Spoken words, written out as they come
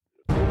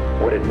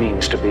what it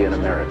means to be an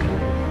American.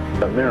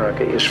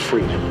 America is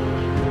freedom,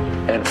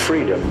 and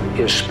freedom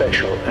is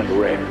special and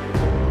rare.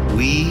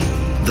 We,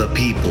 the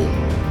people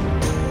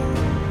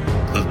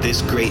of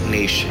this great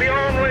nation. The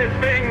only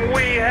thing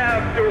we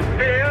have to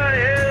fear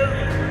is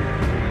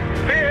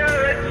fear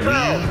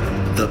itself.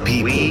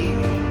 We,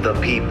 the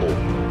people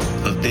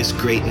of this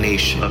great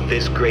nation.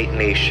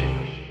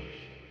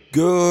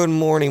 Good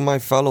morning, my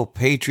fellow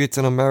patriots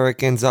and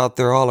Americans out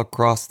there all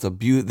across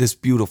this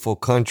beautiful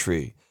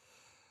country.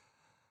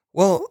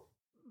 Well,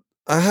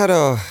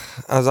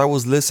 as I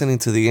was listening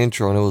to the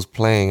intro and it was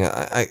playing,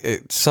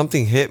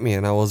 something hit me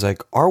and I was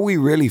like, are we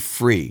really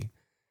free?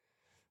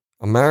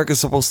 America's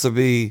supposed to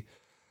be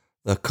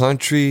the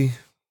country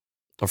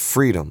of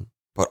freedom,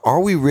 but are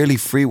we really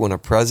free when a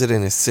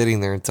president is sitting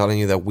there and telling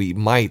you that we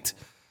might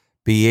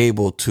be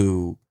able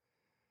to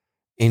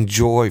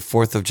enjoy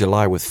 4th of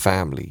July with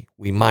family?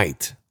 We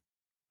might.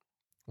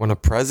 When a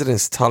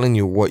president's telling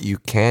you what you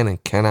can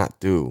and cannot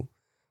do,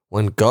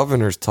 when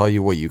governors tell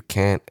you what you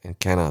can't and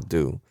cannot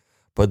do,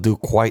 but do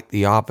quite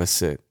the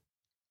opposite.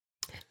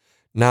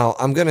 Now,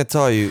 I'm going to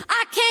tell you,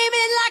 I came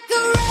in like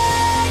a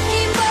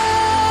wrecking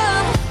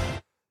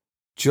ball.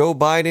 Joe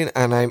Biden,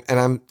 and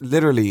I'm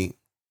literally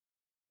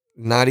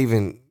not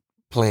even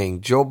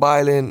playing. Joe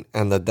Biden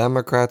and the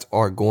Democrats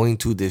are going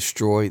to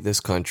destroy this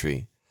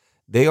country.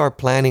 They are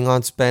planning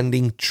on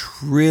spending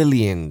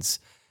trillions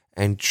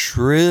and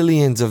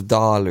trillions of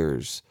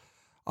dollars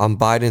on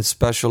Biden's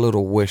special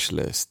little wish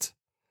list.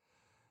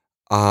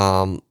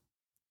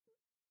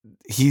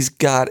 He's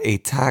got a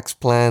tax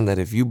plan that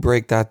if you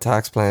break that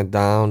tax plan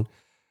down,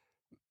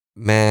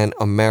 man,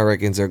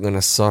 Americans are going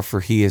to suffer.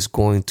 He is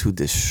going to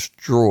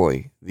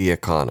destroy the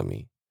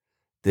economy.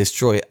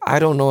 Destroy. I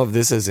don't know if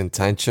this is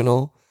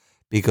intentional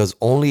because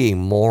only a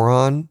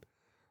moron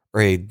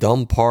or a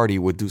dumb party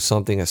would do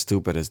something as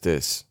stupid as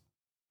this.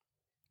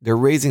 They're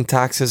raising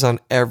taxes on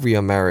every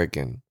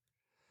American.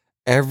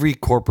 Every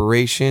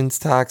corporation's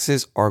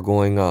taxes are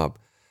going up.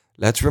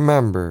 Let's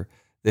remember,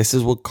 this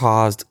is what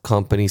caused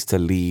companies to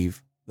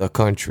leave the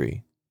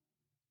country.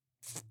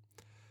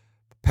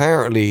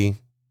 Apparently,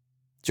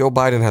 Joe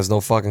Biden has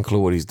no fucking clue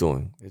what he's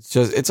doing.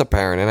 It's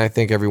apparent, and I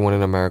think everyone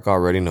in America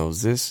already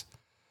knows this.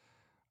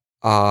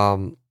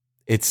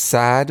 It's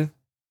sad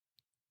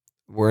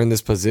we're in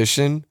this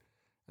position,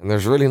 and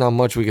there's really not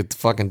much we could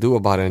fucking do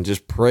about it, and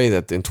just pray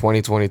that in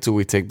 2022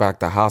 we take back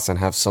the House and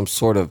have some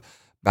sort of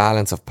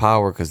balance of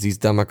power, because these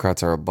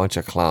Democrats are a bunch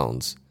of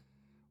clowns.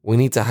 We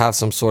need to have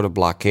some sort of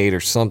blockade or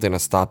something to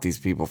stop these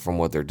people from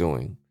what they're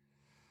doing.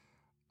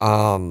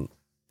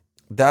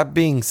 That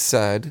being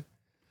said,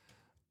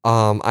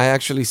 I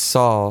actually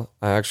saw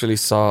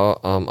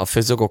a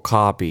physical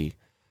copy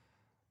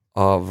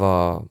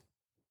of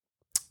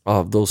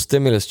those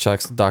stimulus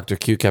checks Dr.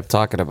 Q kept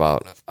talking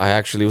about. I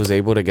actually was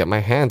able to get my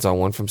hands on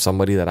one from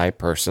somebody that I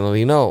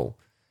personally know.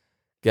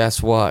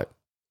 Guess what?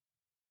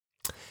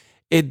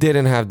 It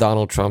didn't have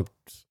Donald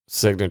Trump's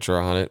signature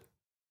on it.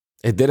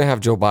 It didn't have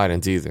Joe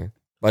Biden's either,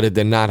 but it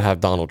did not have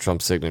Donald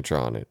Trump's signature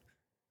on it.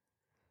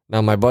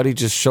 Now, my buddy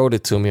just showed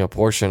it to me, a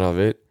portion of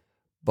it,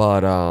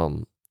 but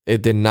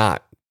it did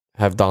not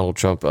have Donald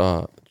Trump's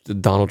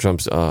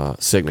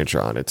signature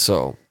on it.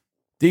 So,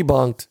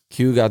 debunked.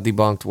 Q got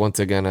debunked once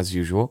again, as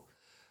usual.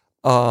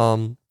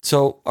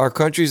 So, our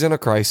country's in a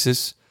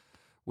crisis.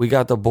 We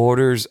got the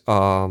borders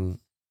all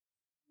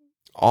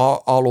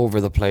over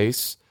the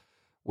place.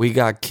 We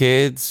got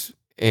kids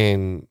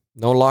no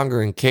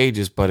longer in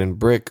cages, but in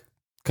brick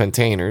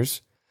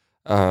containers,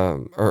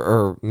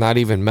 or not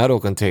even metal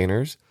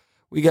containers.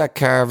 We got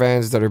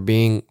caravans that are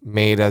being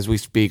made as we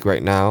speak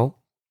right now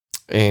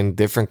in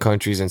different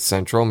countries in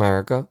Central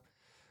America.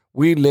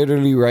 We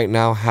literally right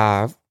now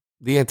have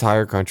the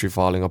entire country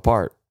falling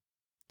apart.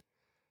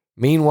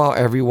 Meanwhile,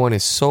 everyone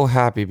is so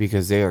happy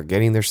because they are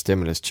getting their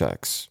stimulus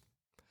checks.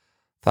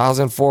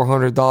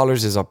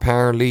 $1,400 is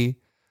apparently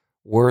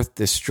worth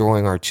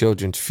destroying our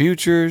children's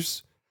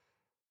futures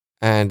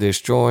and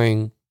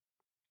destroying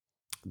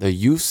the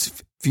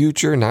youth's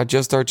future, not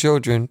just our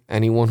children,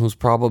 anyone who's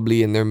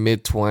probably in their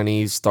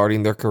mid-20s,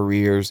 starting their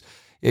careers.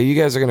 Yeah, you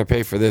guys are going to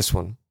pay for this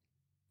one.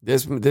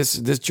 This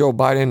Joe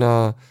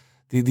Biden,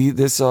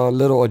 this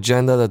little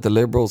agenda that the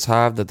liberals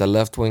have, that the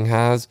left wing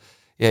has,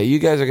 yeah, you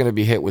guys are going to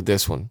be hit with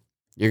this one.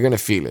 You're going to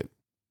feel it.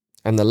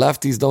 And the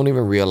lefties don't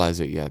even realize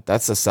it yet.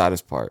 That's the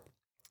saddest part.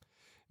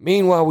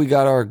 Meanwhile, we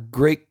got our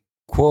great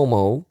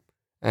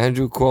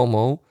Andrew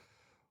Cuomo,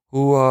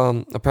 who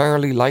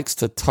apparently likes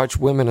to touch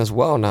women as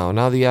well now.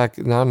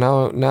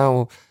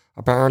 Now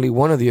apparently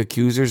one of the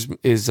accusers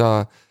is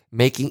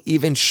making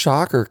even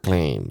shocker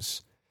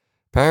claims.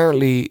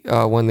 Apparently,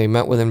 when they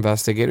met with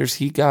investigators,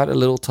 he got a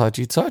little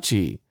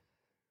touchy-touchy.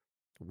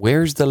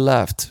 Where's the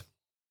left?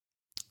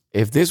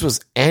 If this was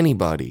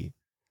anybody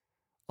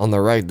on the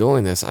right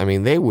doing this, I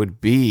mean, they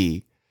would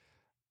be,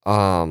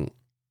 they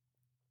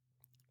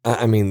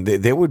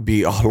would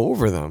be all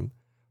over them.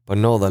 But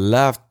no, the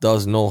left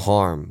does no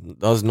harm,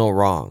 does no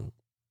wrong.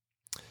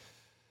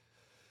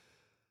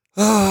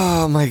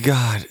 Oh, my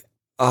God.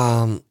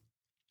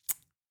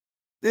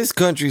 this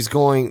country's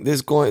going.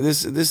 This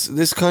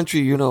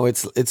country.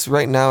 It's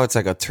right now. It's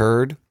like a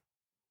turd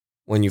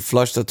when you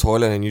flush the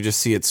toilet and you just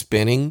see it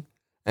spinning,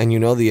 and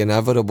the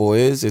inevitable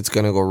is it's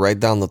gonna go right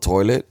down the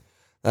toilet.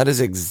 That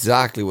is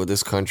exactly what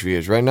this country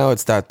is right now.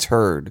 It's that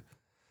turd.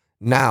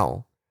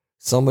 Now,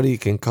 somebody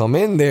can come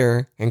in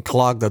there and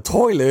clog the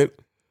toilet.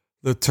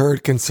 The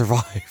turd can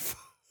survive.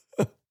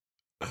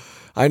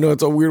 I know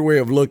it's a weird way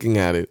of looking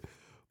at it,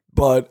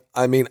 but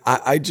I mean,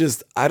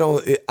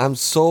 I'm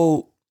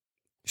so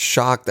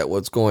shocked at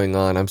what's going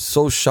on. I'm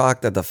so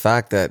shocked at the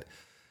fact that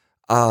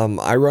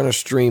I run a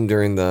stream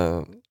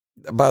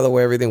by the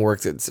way, everything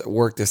worked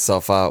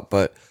itself out,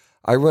 but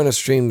I run a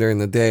stream during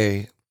the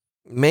day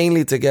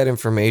mainly to get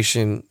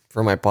information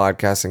for my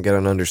podcast and get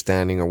an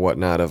understanding or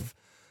whatnot of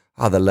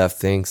how the left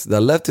thinks.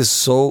 The left is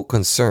so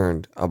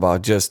concerned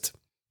about just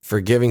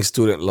forgiving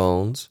student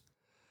loans,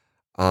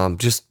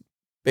 just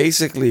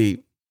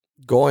basically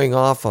going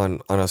off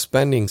on a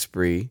spending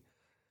spree.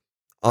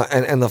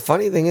 And the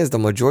funny thing is, the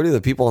majority of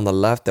the people on the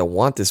left that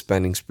want this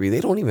spending spree,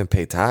 they don't even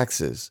pay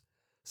taxes.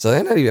 So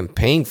they're not even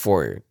paying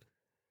for it,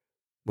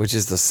 which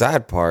is the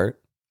sad part.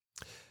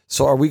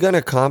 So are we going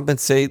to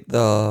compensate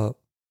the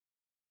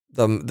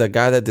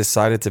guy that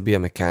decided to be a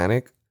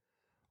mechanic,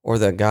 or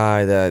the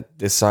guy that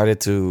decided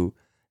to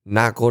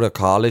not go to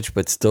college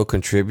but still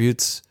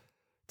contributes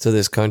to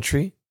this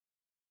country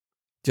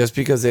just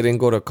because they didn't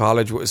go to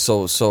college?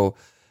 So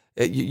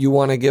you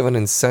want to give an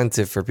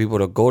incentive for people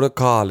to go to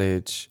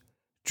college,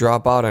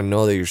 drop out, and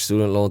know that your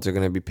student loans are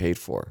going to be paid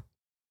for.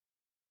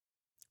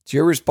 It's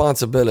your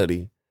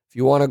responsibility. If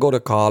you want to go to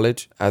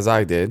college, as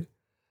I did,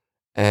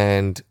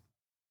 and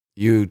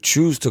you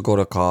choose to go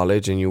to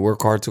college and you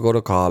work hard to go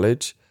to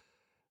college,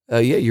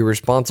 you're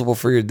responsible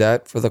for your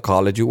debt for the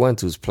college you went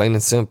to. It's plain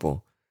and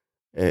simple.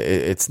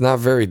 It's not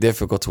very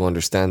difficult to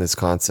understand this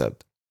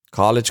concept.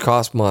 College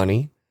costs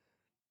money.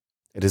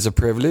 It is a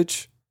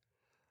privilege.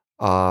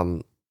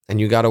 And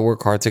you got to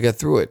work hard to get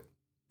through it.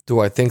 Do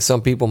I think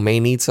some people may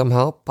need some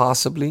help?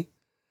 Possibly.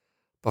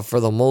 But for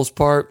the most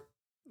part,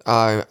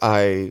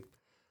 I'm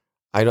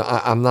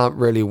not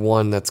really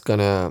one that's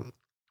gonna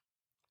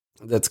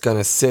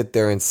sit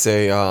there and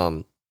say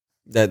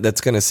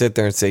that's gonna sit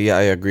there and say, yeah,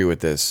 I agree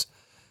with this.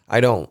 I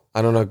don't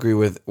agree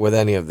with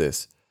any of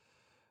this.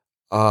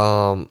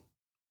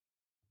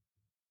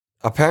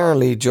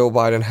 Apparently Joe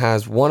Biden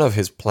has, one of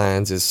his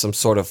plans is some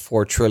sort of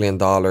 $4 trillion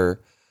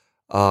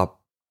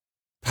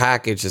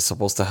package is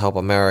supposed to help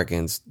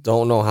Americans.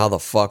 Don't know how the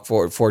fuck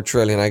 $4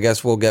 trillion. I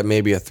guess we'll get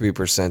maybe a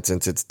 3%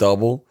 since it's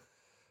double.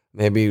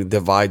 Maybe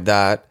divide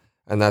that,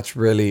 and that's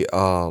really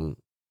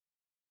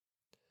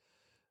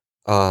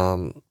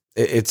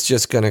it's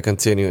just going to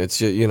continue. It's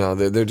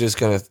just, they're just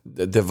going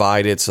to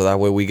divide it so that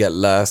way we get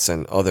less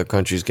and other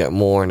countries get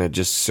more, and it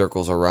just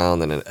circles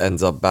around and it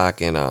ends up back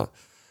in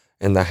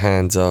the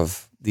hands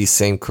of these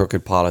same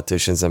crooked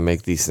politicians that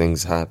make these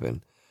things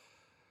happen.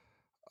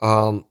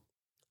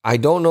 I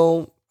don't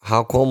know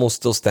how Cuomo's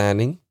still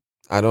standing.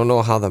 I don't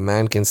know how the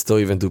man can still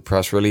even do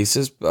press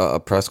releases,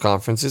 press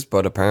conferences,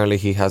 but apparently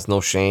he has no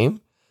shame.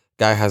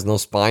 Guy has no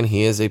spine.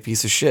 He is a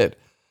piece of shit.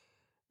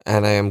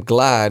 And I am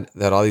glad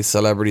that all these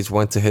celebrities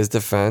went to his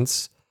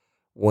defense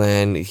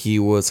when he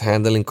was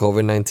handling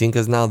COVID-19,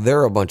 because now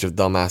they're a bunch of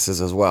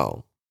dumbasses as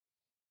well.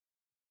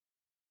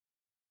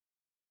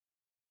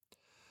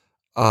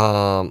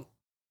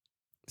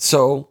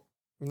 So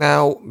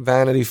now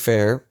Vanity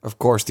Fair, of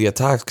course, the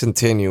attacks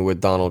continue with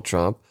Donald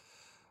Trump.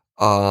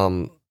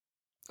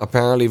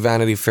 Apparently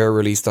Vanity Fair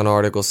released an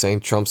article saying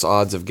Trump's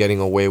odds of getting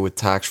away with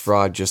tax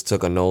fraud just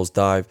took a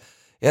nosedive.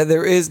 Yeah,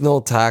 there is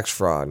no tax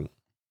fraud.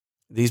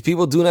 These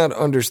people do not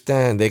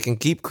understand. They can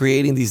keep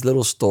creating these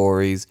little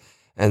stories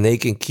and they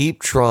can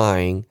keep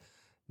trying.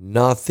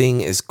 Nothing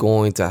is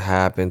going to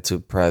happen to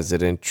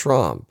President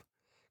Trump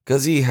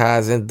because he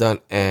hasn't done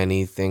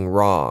anything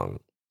wrong.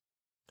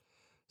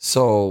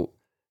 So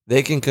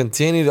they can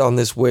continue on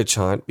this witch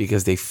hunt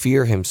because they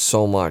fear him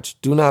so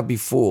much. Do not be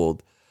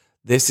fooled.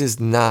 This is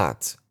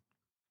not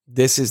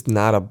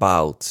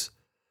about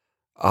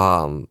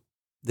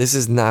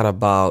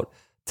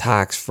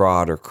tax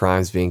fraud or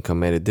crimes being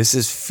committed. This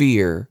is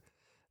fear,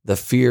 the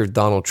fear of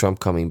Donald Trump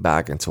coming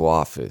back into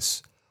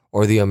office,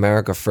 or the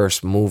America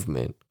First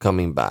movement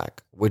coming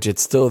back, which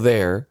it's still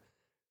there.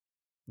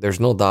 There's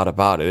no doubt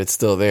about it. It's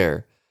still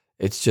there.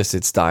 It's just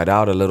it's died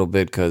out a little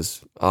bit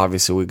because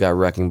obviously we got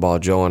Wrecking Ball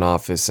Joe in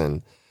office,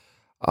 and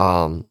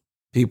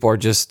people are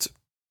just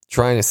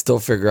trying to still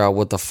figure out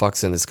what the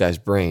fuck's in this guy's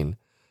brain.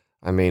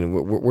 I mean,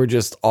 we're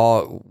just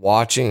all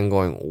watching and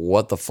going,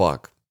 what the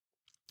fuck?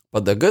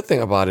 But the good thing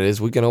about it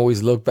is we can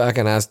always look back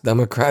and ask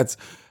Democrats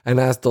and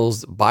ask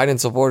those Biden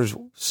supporters,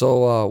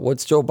 so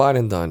what's Joe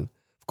Biden done?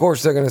 Of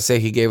course, they're going to say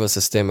he gave us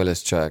a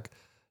stimulus check,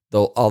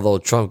 although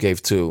Trump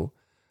gave two,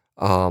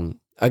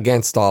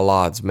 against all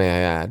odds, may I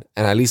add.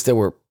 And at least they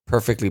were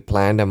perfectly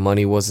planned and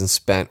money wasn't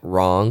spent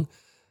wrong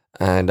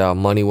and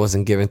money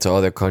wasn't given to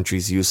other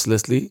countries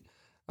uselessly.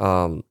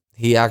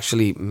 He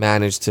actually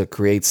managed to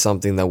create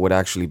something that would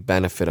actually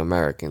benefit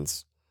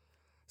Americans.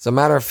 As a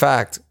matter of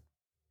fact,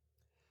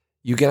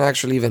 you can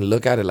actually even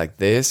look at it like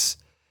this.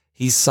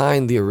 He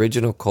signed the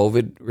original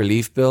COVID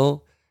relief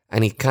bill,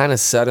 and he kind of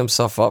set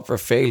himself up for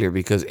failure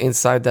because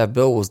inside that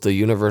bill was the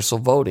universal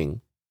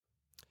voting,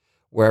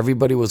 where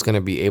everybody was going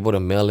to be able to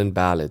mail in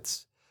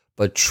ballots.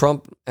 But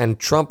Trump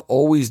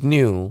always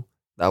knew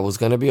that was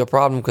going to be a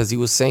problem because he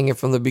was saying it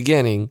from the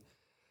beginning,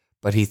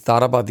 but he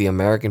thought about the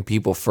American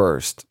people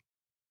first,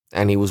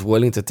 and he was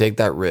willing to take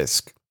that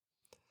risk.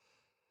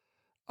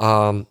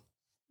 Governor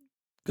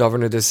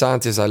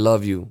DeSantis, I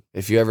love you.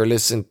 If you ever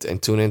listen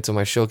and tune into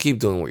my show, keep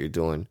doing what you're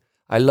doing.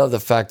 I love the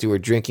fact you were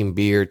drinking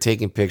beer,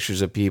 taking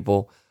pictures of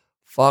people.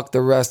 Fuck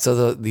the rest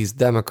of these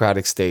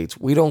Democratic states.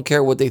 We don't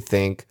care what they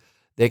think.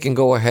 They can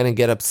go ahead and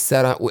get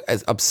upset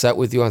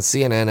with you on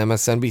CNN,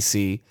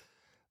 MSNBC.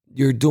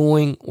 You're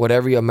doing what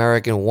every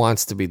American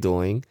wants to be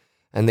doing,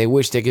 and they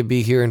wish they could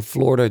be here in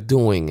Florida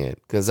doing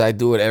it, because I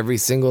do it every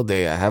single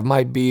day. I have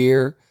my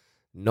beer,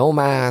 no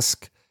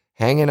mask,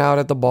 hanging out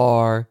at the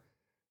bar,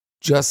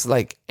 just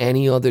like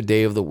any other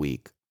day of the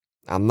week.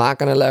 I'm not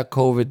going to let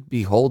COVID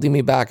be holding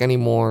me back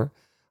anymore.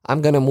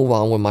 I'm going to move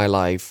on with my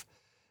life.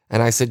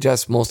 And I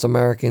suggest most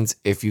Americans,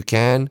 if you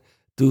can,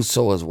 do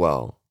so as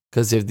well.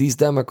 Because if these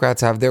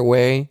Democrats have their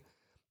way,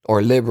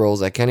 or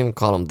liberals, I can't even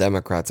call them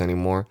Democrats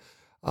anymore,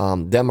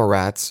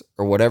 Demorats,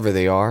 or whatever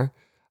they are,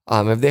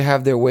 if they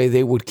have their way,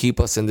 they would keep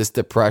us in this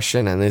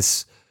depression and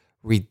this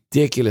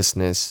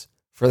ridiculousness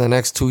for the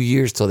next 2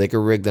 years till they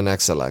could rig the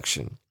next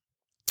election.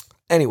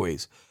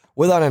 Anyways,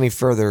 without any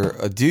further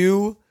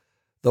ado,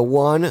 the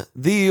one,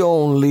 the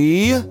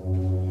only...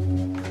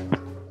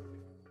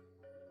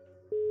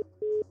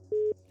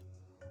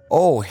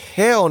 Oh,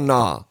 hell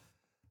nah.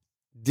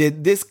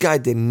 This guy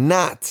did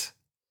not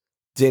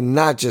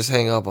just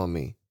hang up on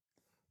me.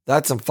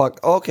 That's some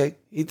fuck... Okay,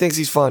 he thinks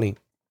he's funny.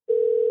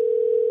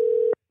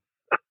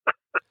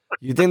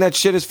 You think that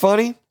shit is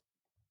funny?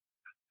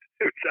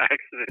 It was an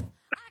accident.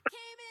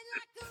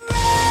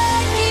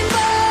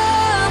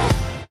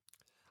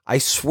 I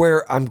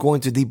swear I'm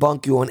going to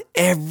debunk you on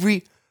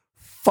every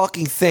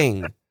fucking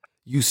thing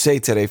you say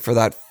today for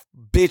that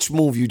bitch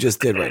move you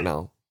just did right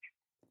now.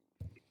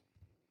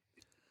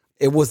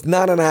 It was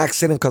not an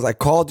accident because I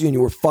called you and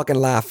you were fucking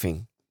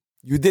laughing.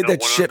 You did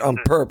that shit on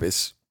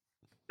purpose.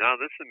 No,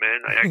 listen,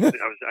 man. I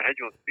had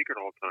you on speaker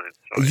the whole time.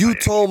 So You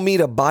told me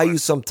to buy you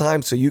some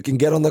time so you can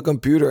get on the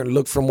computer and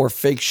look for more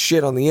fake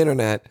shit on the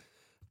internet,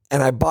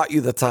 and I bought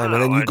you the time,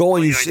 and then you go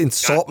and you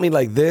insult me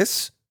like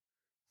this?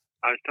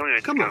 I was telling you,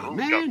 I just got home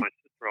and got my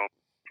sister off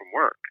from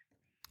work,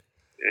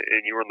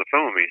 and you were on the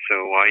phone with me,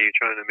 so why are you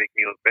trying to make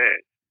me look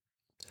bad?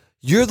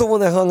 You're the one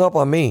that hung up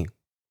on me.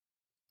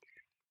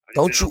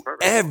 Don't you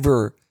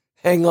ever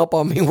hang up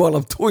on me while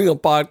I'm doing a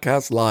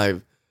podcast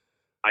live.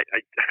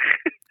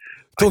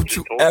 Don't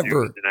you ever. It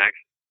was an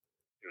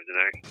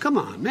accident. Come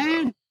on,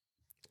 man.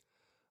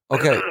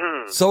 Okay,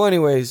 so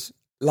anyways,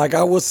 like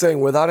I was saying,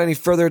 without any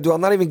further ado,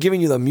 I'm not even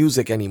giving you the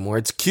music anymore.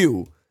 It's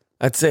Q.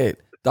 That's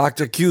it.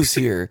 Dr. Q's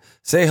here.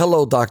 Say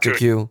hello, Dr.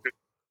 Q.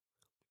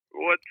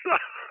 What's up?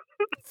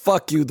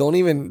 Fuck you. Don't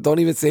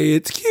even say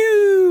it's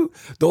Q.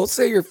 Don't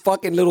say your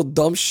fucking little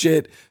dumb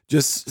shit.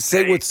 Just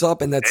say what's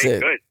up and that's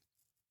it. Good.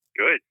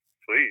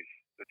 Please.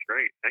 That's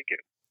great. Thank you.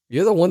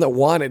 You're the one that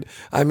wanted.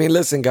 I mean,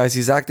 listen, guys,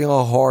 he's acting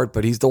all hard,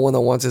 but he's the one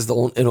that wants his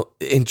own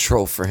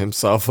intro for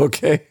himself,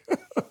 okay? Yeah,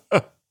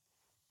 I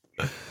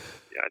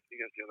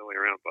think that's the other way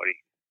around,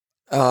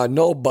 buddy.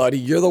 No, buddy.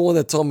 You're the one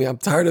that told me I'm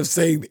tired of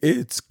saying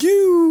it's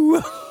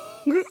Q. Well,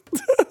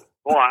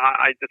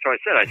 that's what I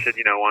said. I said,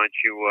 why don't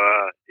you,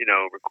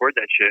 record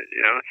that shit,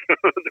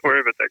 Don't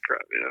worry about that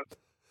crap,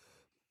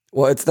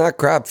 Well, it's not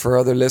crap for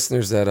other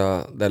listeners that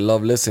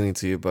love listening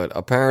to you, but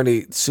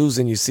apparently,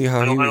 Susan, you see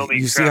how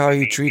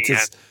he treats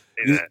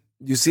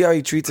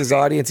his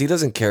audience. He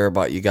doesn't care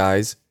about you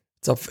guys.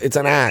 It's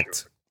an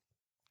act.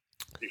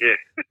 Sure. Yeah.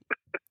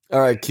 All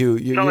right, Q.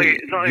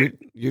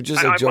 You're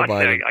just like Joe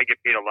Biden. I get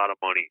paid a lot of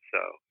money, so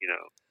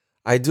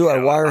I do. I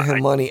wire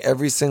him money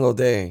every single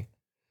day,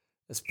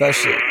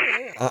 especially.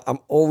 I'm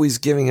always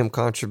giving him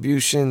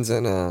contributions,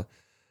 and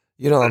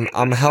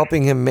I'm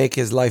helping him make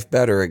his life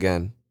better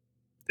again.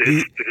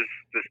 This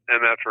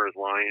MFer is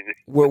lying.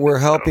 We're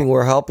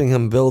helping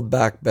him build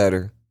back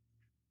better.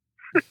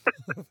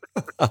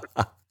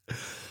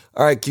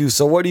 All right, Q.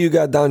 So what do you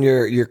got down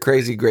your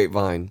crazy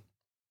grapevine?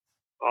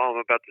 Oh,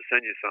 I'm about to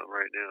send you something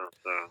right now.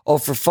 So. Oh,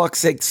 for fuck's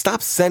sake,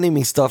 stop sending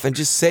me stuff and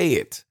just say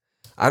it.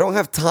 I don't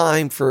have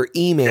time for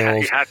emails. Yeah,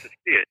 you have to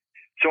see it.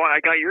 So I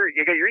got your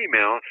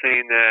email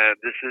saying that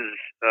this is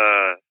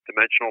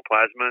dimensional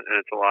plasma and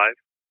it's alive.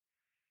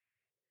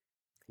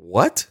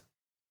 What?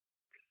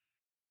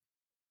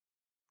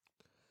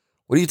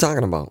 What are you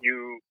talking about?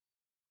 You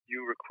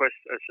requested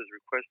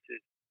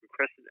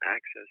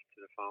access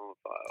to the file.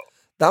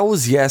 That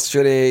was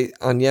yesterday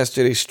on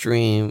yesterday's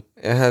stream.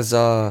 It has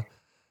I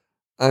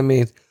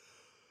give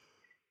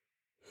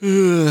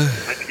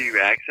you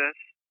access?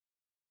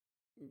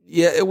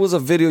 Yeah, it was a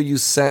video you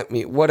sent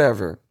me.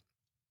 Whatever.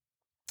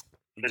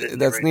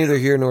 That's neither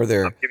here nor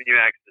there. I'm giving you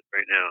access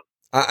right now.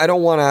 I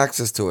don't want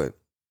access to it.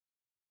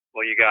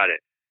 Well, you got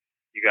it.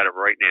 You got it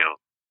right now.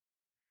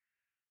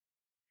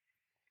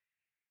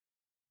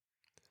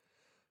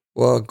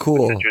 Well, I'll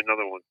cool. send you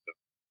another one.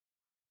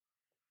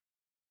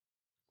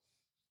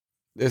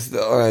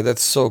 All right.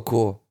 That's so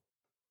cool.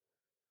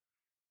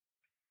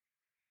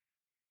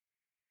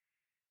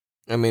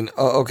 I mean,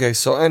 okay.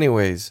 So,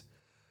 anyways,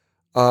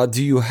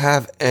 do you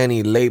have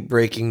any late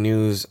breaking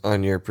news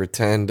on your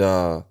pretend?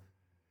 I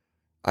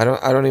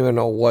don't even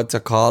know what to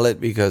call it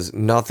because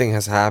nothing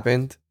has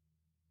happened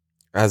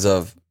as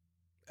of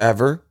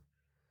ever.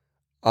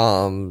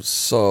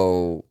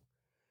 So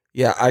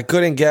yeah, I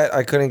couldn't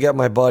get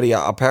my buddy.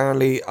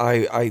 Apparently,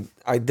 I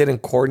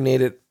didn't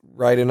coordinate it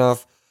right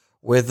enough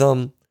with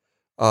him.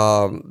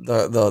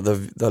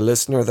 The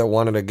listener that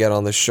wanted to get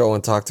on the show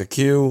and talk to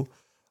Q,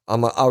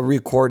 I'll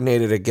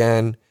re-coordinate it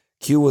again.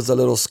 Q was a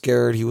little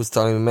scared. He was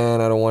telling me, "Man,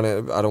 I don't want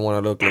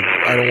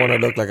to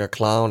look like a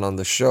clown on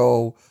the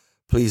show.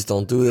 Please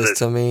don't do this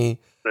to me.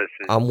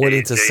 Listen, I'm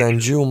willing to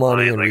send you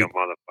money and lying like a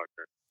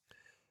motherfucker.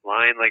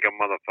 Lying like a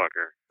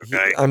motherfucker.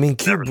 Okay. I mean,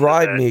 Q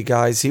bribed me,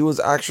 guys. He was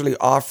actually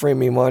offering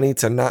me money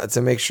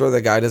to make sure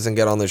the guy doesn't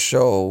get on the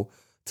show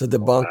to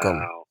debunk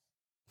him.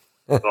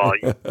 Well,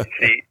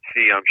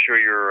 see, I'm sure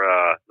your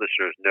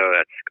listeners know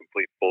that's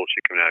complete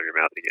bullshit coming out of your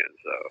mouth again.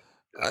 So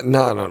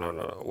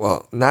no.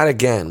 Well, not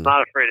again. I'm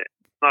not afraid of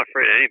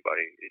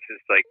anybody. It's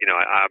just like,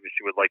 I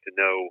obviously would like to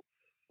know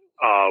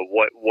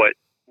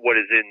what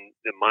is in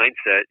the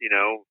mindset,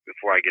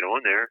 before I get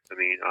on there. I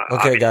mean,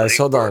 okay, guys,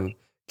 hold on.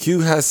 Q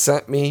has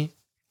sent me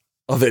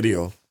a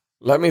video.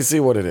 Let me see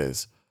what it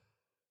is.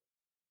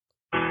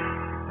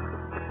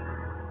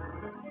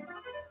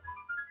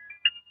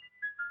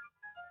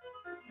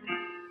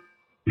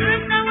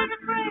 First I was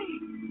afraid,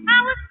 I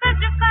was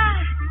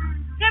petrified,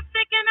 kept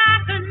thinking I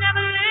could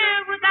never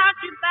live without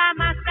you by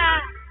my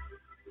side.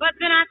 But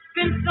then I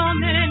spent so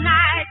many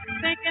nights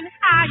thinking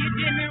how you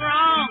did me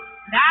wrong.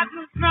 That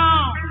was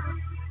wrong.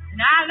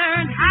 And I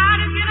learned how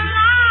to get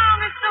along,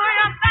 and so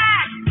you're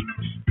back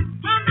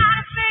from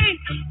outer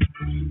space.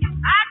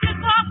 I just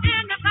walked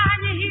in to find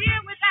you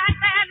here with that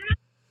bad look.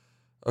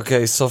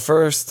 Okay, so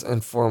first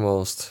and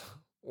foremost,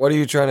 what are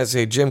you trying to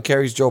say? Jim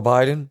Carrey's Joe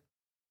Biden?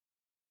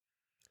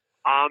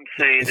 I'm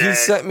saying he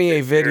sent me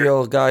a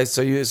video, guys,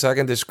 so I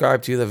can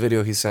describe to you the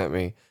video he sent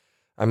me.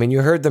 I mean,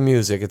 you heard the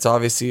music. It's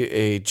obviously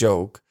a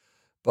joke,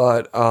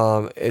 but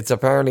it's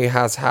apparently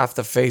has half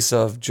the face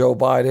of Joe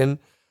Biden,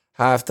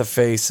 half the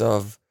face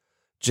of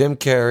Jim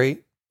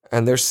Carrey,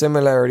 and there's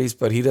similarities,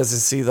 but he doesn't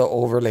see the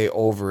overlay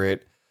over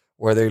it,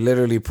 where they're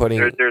literally putting.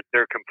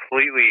 They're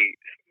completely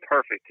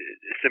perfect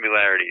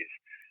similarities.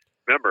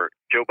 Remember,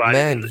 Joe Biden.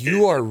 Man,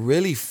 you are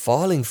really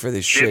falling for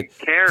this Jim shit.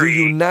 Carrey Do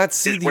you not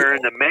see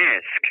wearing the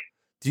mask?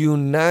 Do you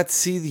not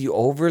see the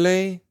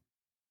overlay?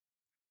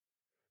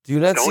 Do you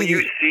not Don't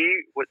see?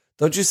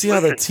 Don't you see how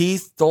the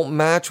teeth don't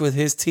match with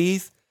his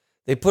teeth?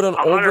 They put an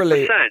 100%.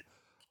 Overlay.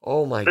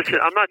 Oh my! Listen,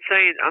 God. I'm not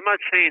saying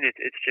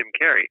it's Jim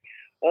Carrey.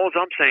 All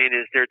I'm saying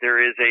is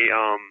there is a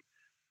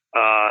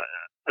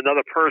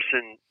another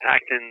person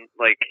acting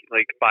like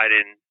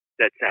Biden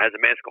that has a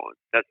mask on.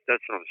 That's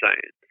what I'm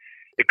saying.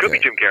 It could be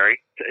Jim Carrey.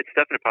 It's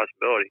definitely a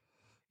possibility.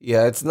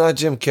 Yeah, it's not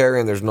Jim Carrey,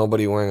 and there's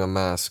nobody wearing a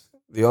mask.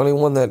 The only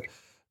one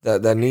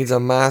that needs a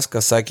mask,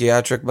 a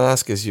psychiatric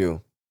mask, is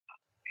you.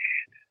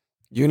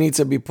 You need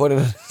to be put in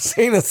an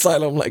insane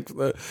asylum like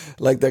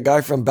the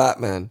guy from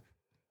Batman.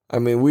 I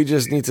mean, we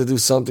just need to do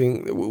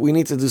something. We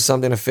need to do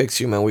something to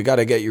fix you, man. We got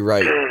to get you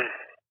right.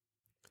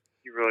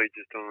 You really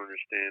just don't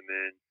understand,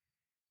 man.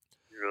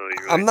 You really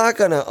I'm not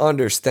going to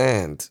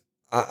understand.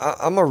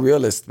 I'm a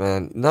realist,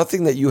 man.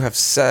 Nothing that you have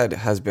said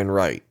has been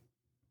right.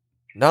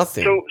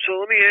 Nothing. So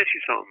let me ask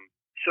you something.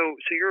 So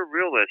you're a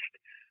realist.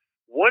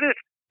 What if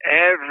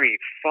every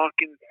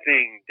fucking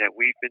thing that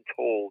we've been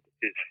told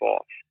is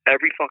false?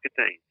 Every fucking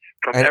thing.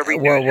 From every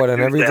and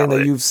everything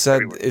that you've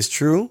said is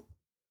true?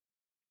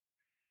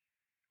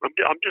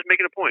 I'm just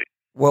making a point.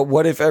 Well,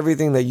 what if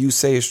everything that you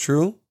say is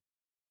true?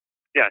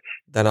 Yes.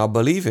 Then I'll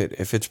believe it.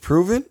 If it's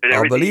proven,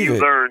 I'll believe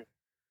it.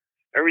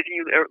 Everything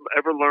you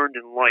ever learned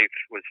in life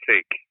was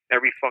fake.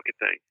 Every fucking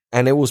thing.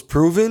 And it was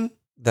proven,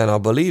 then I'll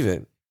believe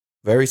it.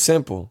 Very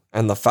simple.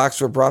 And the facts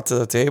were brought to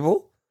the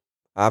table?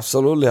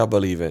 Absolutely, I'll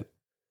believe it.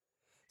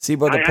 See,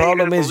 but the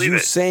problem is you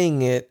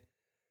saying it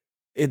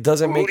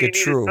doesn't make it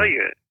true. Who do you need to tell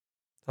you it?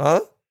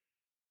 Huh?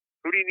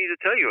 Who do you need to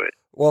tell you it?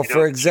 Well,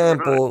 for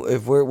example,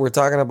 if we're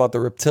talking about the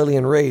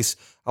reptilian race,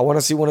 I want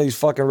to see one of these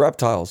fucking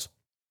reptiles.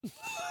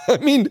 I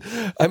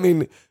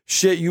mean,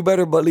 shit, you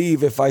better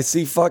believe if I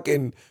see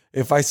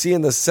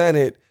in the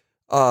Senate,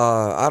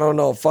 I don't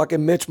know,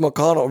 fucking Mitch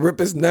McConnell rip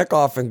his neck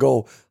off and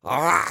go,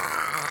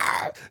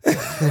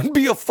 and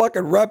be a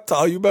fucking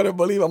reptile, you better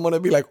believe I'm going to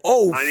be like,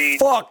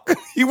 fuck,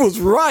 he was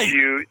right.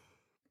 Do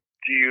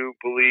you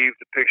believe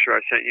the picture I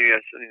sent you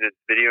yesterday, the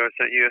video I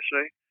sent you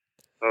yesterday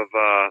of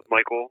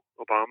Michael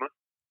Obama?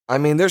 I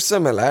mean, there's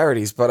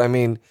similarities, but I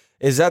mean,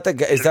 is that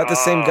the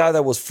same guy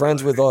that was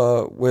friends with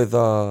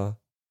Obama?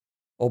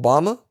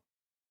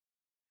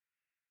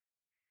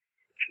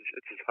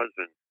 It's his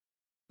husband.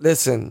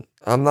 Listen,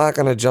 I'm not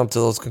gonna jump to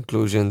those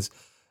conclusions.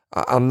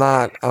 I'm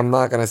not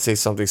gonna say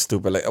something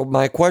stupid. Like,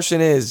 my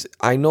question is,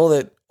 I know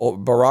that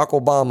Barack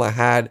Obama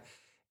had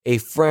a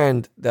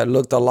friend that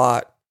looked a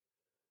lot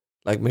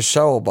like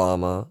Michelle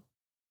Obama.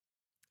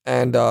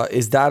 And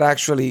is that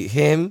actually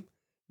him,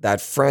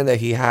 that friend that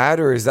he had,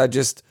 or is that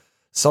just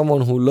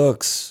someone who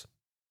looks?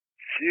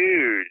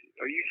 Dude,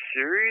 are you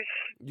serious?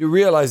 You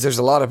realize there's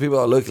a lot of people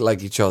that look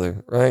like each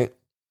other, right?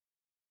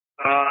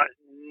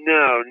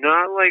 No,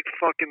 not like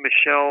fucking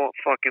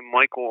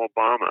Michael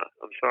Obama.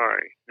 I'm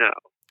sorry. No.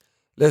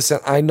 Listen,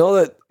 I know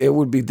that it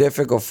would be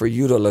difficult for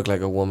you to look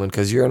like a woman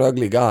because you're an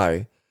ugly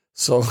guy.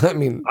 So, I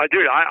mean...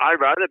 Dude, I'd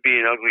rather be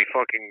an ugly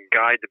fucking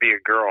guy to be a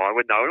girl. I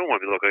don't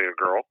want to look like a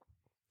girl.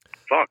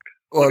 Fuck.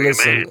 Well,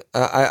 listen,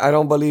 I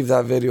don't believe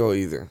that video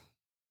either.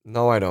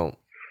 No, I don't.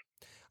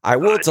 I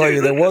will tell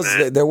you,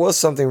 there was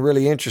something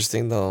really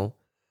interesting, though.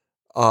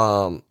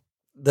 One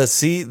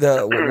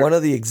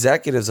of the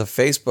executives of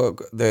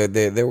Facebook,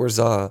 there was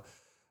a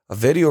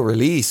video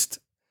released.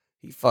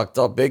 He fucked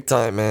up big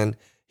time, man.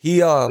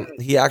 He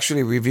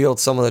actually revealed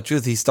some of the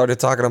truth. He started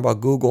talking about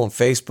Google and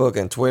Facebook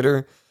and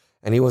Twitter,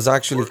 and he was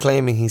actually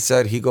claiming.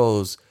 He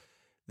goes,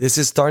 "This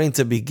is starting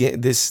to begin.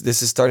 This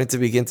is starting to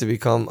begin to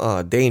become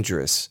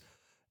dangerous.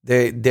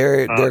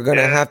 They're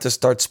gonna have to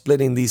start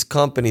splitting these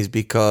companies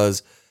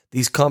because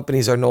these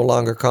companies are no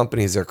longer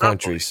companies; they're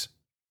countries."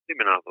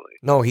 Monopoly.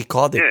 No, he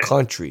called it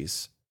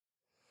countries.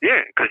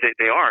 Yeah, because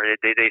they are.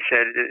 They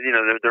said, you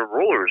know, they're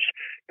rulers.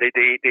 They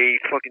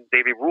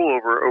rule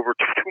over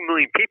 2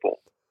 million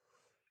people.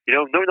 You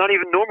know, no, not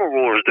even normal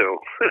rulers do.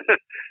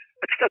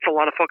 that's a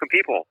lot of fucking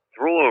people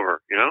to rule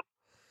over. You know.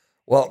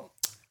 Well,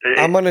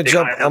 I'm gonna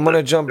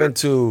jump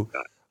into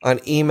an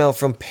email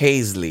from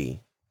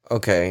Paisley.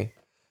 Okay,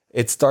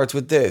 it starts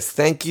with this: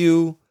 "Thank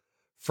you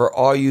for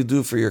all you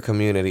do for your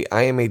community.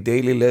 I am a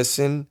daily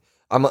listen.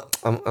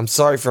 I'm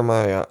sorry for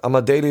my. I'm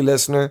a daily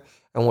listener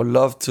and would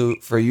love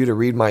for you to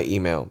read my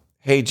email.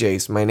 Hey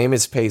Jace, my name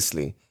is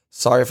Paisley.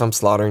 Sorry if I'm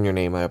slaughtering your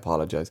name. I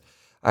apologize.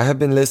 I have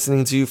been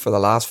listening to you for the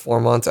last 4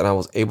 months, and I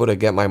was able to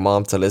get my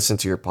mom to listen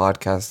to your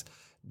podcast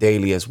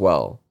daily as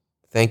well.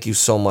 Thank you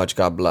so much.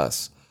 God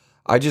bless.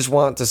 I just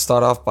want to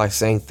start off by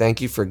saying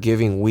thank you for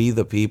giving we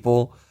the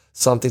people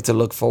something to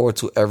look forward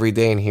to every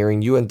day, and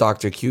hearing you and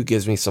Dr. Q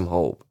gives me some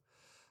hope.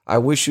 I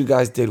wish you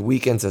guys did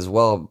weekends as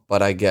well,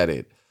 but I get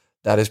it.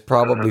 That is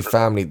probably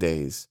family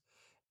days.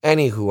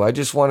 Anywho, I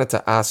just wanted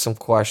to ask some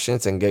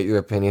questions and get your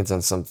opinions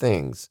on some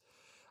things.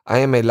 I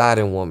am a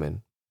Latin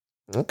woman."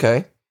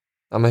 Okay.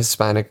 "I'm a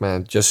Hispanic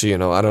man, just so you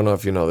know. I don't know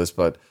if you know this,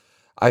 but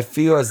I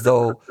feel as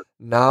though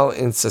now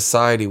in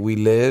society we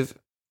live,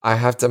 I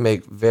have to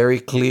make very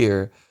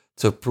clear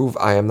to prove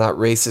I am not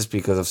racist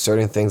because of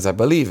certain things I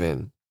believe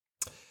in.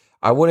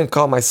 I wouldn't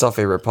call myself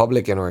a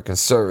Republican or a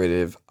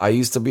conservative. I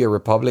used to be a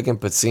Republican,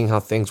 but seeing how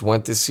things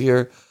went this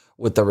year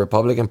with the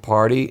Republican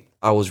Party,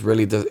 it was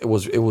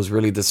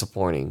really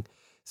disappointing.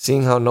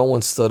 Seeing how no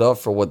one stood up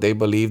for what they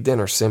believed in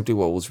or simply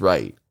what was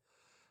right.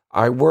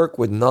 I work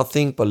with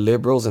nothing but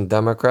liberals and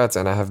Democrats,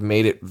 and I have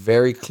made it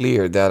very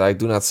clear that I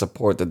do not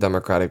support the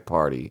Democratic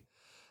Party.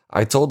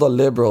 I told a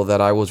liberal that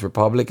I was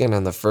Republican,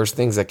 and the first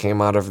things that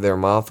came out of their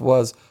mouth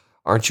was,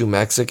 'Aren't you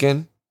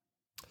Mexican?'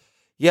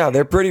 Yeah,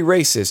 they're pretty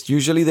racist.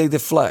 Usually they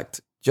deflect,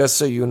 just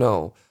so you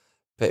know,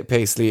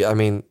 Paisley. I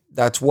mean,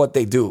 that's what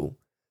they do.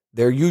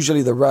 They're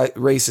usually the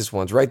racist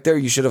ones. Right there,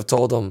 you should have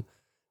told them,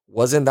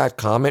 wasn't that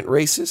comment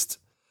racist?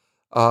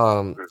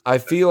 I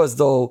feel as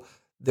though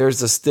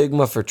there's a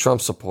stigma for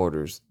Trump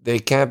supporters. They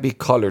can't be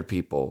colored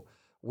people,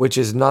 which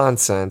is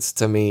nonsense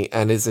to me,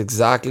 and it's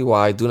exactly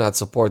why I do not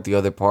support the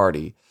other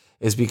party,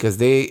 is because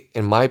they,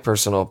 in my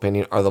personal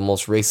opinion, are the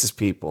most racist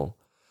people.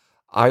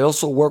 I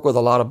also work with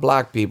a lot of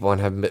black people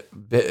and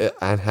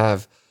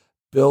have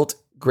built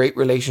great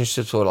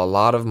relationships with a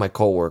lot of my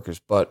coworkers,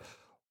 but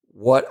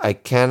what I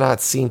cannot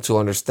seem to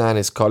understand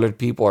is colored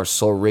people are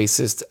so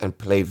racist and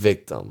play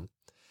victim.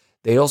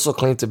 They also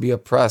claim to be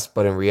oppressed,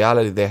 but in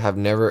reality, they have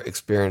never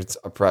experienced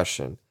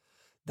oppression.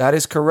 That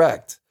is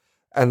correct.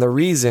 And the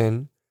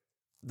reason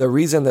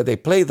that they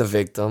play the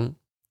victim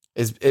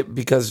is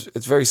because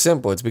it's very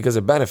simple. It's because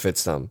it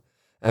benefits them.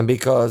 And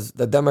because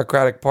the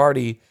Democratic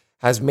Party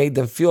has made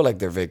them feel like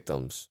they're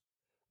victims.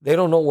 They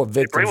don't know what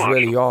victims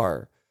really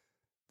are.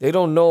 They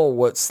don't know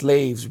what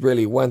slaves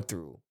really went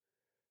through.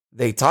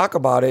 They talk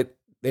about it.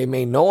 They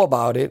may know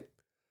about it,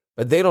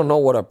 but they don't know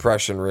what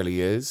oppression really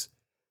is.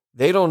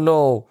 They don't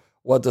know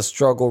what the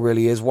struggle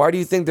really is. Why do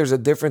you think there's a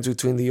difference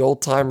between the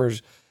old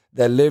timers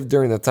that lived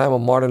during the time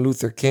of Martin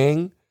Luther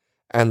King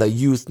and the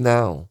youth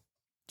now?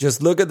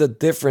 Just look at the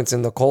difference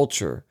in the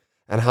culture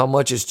and how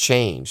much has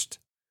changed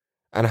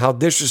and how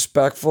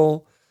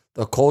disrespectful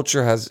the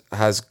culture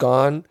has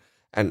gone,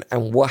 and how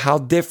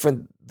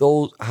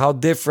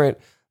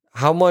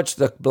much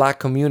the black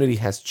community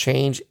has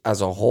changed as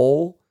a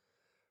whole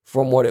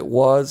from what it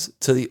was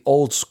to the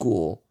old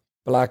school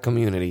black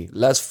community.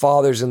 Less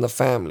fathers in the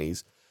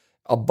families.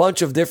 A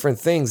bunch of different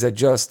things that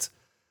just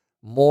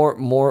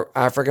more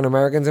African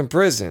Americans in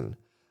prison.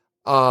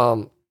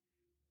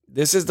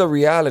 This is the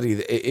reality.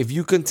 If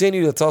you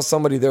continue to tell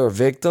somebody they're a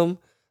victim,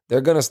 they're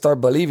going to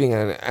start believing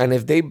in it. And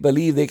if they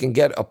believe they can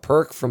get a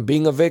perk from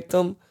being a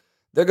victim,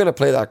 they're going to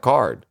play that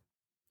card.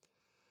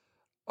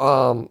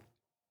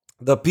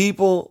 The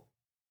people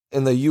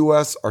in the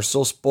U.S. are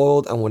so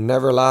spoiled and would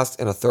never last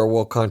in a third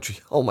world country.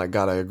 Oh my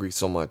God, I agree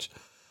so much.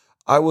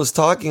 I was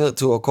talking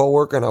to a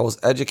coworker and I was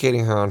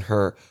educating her on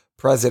her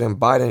President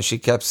Biden. She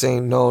kept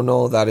saying,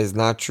 no, that is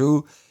not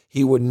true.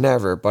 He would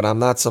never. But I'm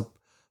not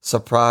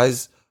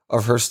surprised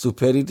of her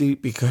stupidity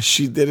because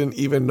she didn't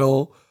even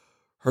know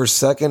her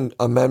Second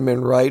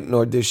Amendment right,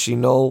 nor did she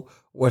know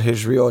what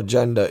his real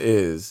agenda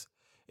is.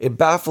 It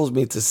baffles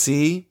me to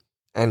see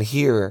and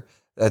hear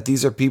that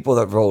these are people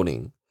that are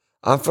voting.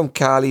 I'm from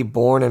Cali,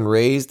 born and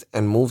raised,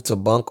 and moved to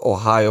Bunk,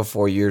 Ohio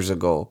 4 years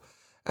ago.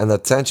 And the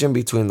tension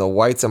between the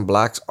whites and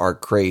blacks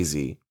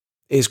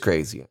is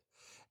crazy.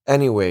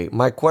 Anyway,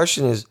 my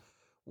question is,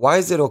 why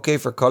is it okay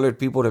for colored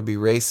people to be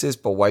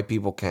racist, but white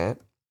people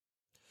can't?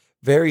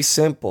 Very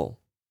simple.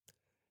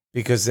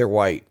 Because they're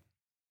white.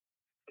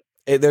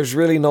 There's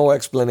really no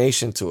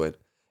explanation to it.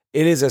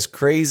 It is as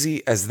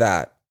crazy as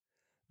that.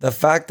 The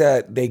fact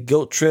that they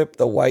guilt trip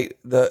the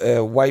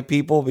white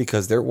people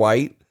because they're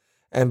white,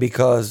 and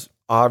because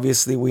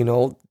obviously we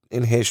know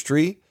in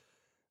history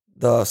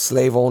the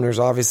slave owners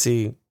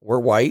obviously were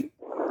white,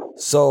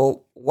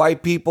 so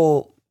white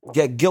people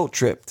get guilt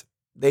tripped.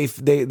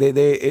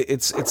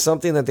 It's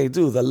something that they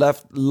do. The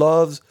left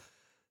loves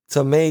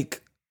to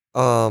make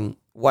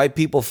white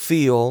people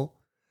feel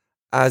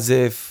as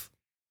if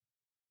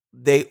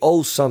they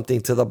owe something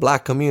to the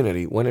black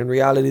community, when in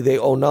reality they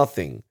owe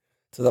nothing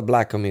to the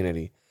black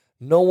community.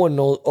 No one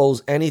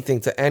owes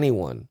anything to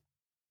anyone.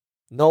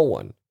 No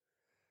one.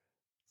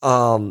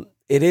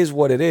 It is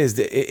what it is.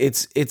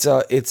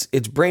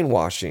 It's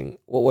brainwashing.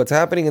 What's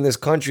happening in this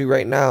country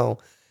right now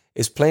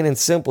is plain and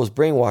simple. It's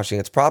brainwashing.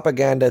 It's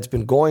propaganda. It's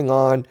been going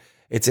on.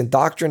 It's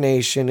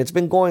indoctrination. It's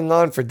been going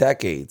on for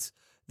decades.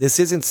 This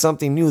isn't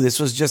something new.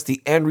 This was just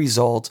the end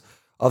result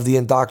of the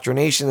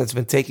indoctrination that's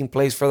been taking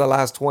place for the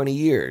last 20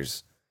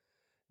 years.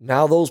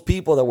 Now those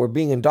people that were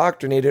being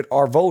indoctrinated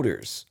are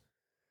voters.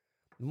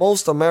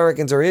 Most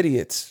Americans are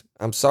idiots.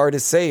 I'm sorry to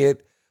say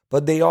it,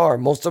 but they are.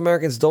 Most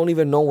Americans don't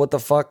even know what the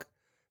fuck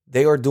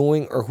they are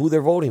doing or who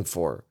they're voting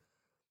for.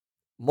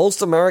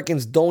 Most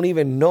Americans don't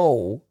even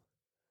know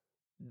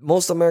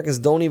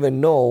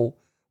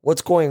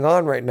what's going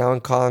on right now in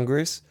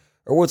Congress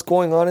or what's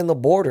going on in the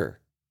border.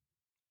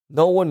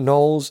 No one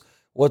knows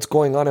what's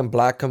going on in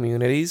black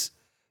communities.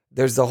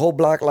 There's the whole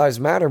Black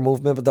Lives Matter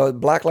movement, but the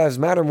Black Lives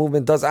Matter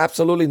movement does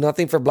absolutely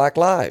nothing for black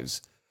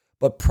lives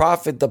but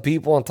profit the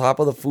people on top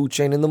of the food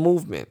chain in the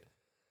movement.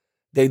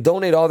 They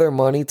donate all their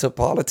money to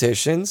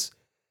politicians,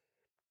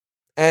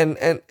 and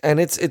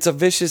it's a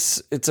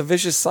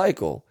vicious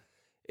cycle.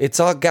 It's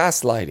all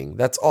gaslighting.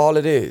 That's all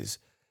it is.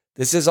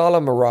 This is all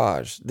a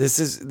mirage. This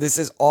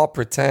is all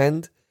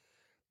pretend.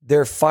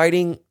 They're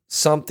fighting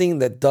something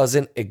that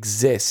doesn't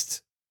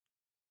exist.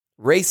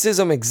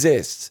 Racism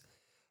exists,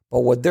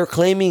 but what they're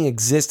claiming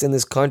exists in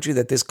this country,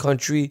 that this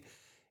country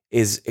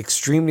is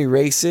extremely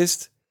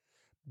racist.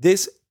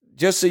 This,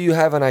 just so you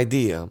have an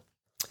idea,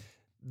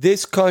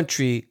 this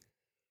country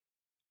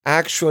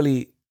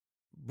actually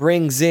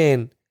brings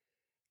in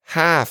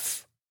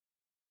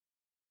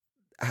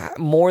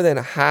more than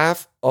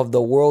half of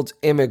the world's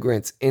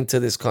immigrants into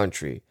this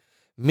country,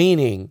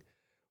 meaning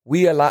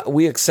we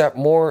accept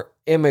more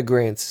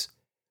immigrants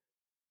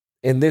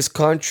in this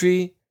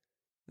country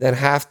than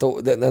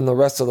than the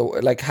rest of the,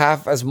 like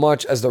half as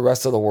much as the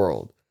rest of the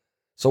world.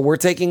 So we're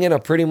taking in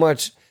pretty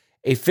much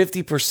a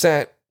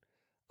 50%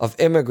 of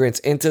immigrants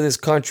into this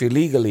country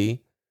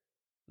legally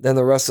than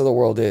the rest of the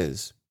world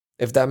is,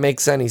 if that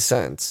makes any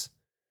sense.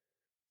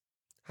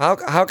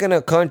 How can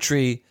a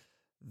country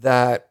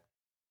that,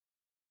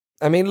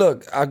 I mean,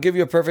 look, I'll give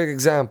you a perfect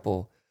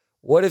example.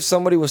 What if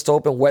somebody was to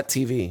open WET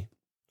TV,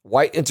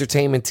 White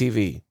Entertainment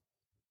TV?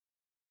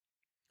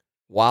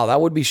 Wow, that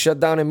would be shut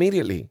down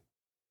immediately.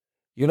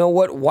 You know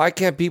what? Why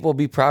can't people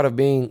be proud of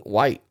being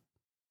white?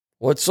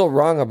 What's so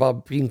wrong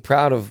about being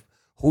proud of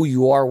who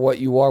you are,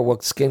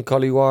 what skin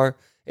color you are?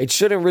 It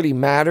shouldn't really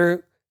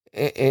matter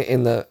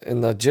in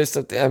the gist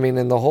of,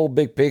 in the whole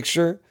big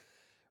picture.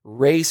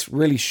 Race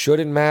really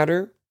shouldn't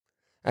matter.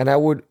 And I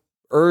would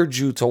urge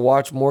you to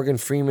watch Morgan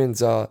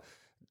Freeman's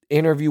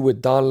interview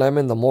with Don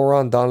Lemon, the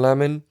moron Don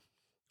Lemon.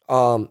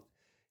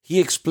 He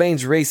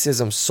explains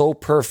racism so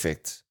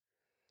perfect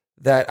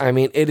that,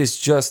 it is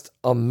just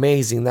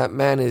amazing. That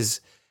man is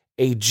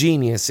a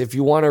genius. If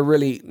you want to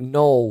really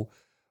know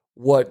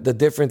what the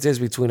difference is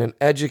between an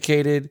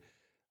educated,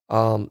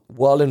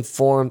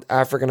 well-informed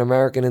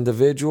African-American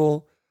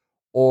individual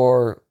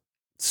or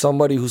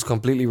somebody who's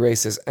completely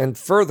racist. And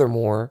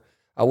furthermore,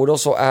 I would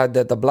also add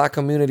that the black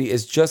community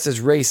is just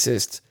as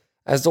racist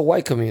as the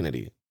white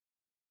community,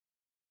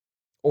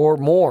 or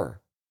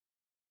more.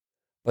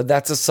 But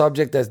that's a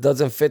subject that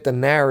doesn't fit the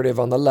narrative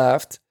on the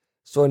left,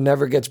 so it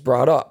never gets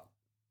brought up.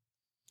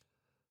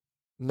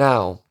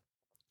 Now,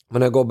 I'm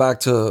going to go back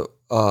to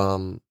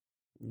the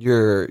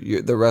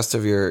rest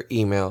of your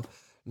email.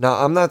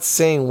 Now, I'm not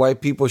saying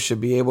white people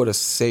should be able to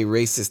say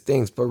racist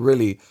things, but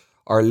we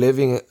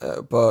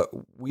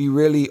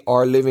really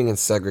are living in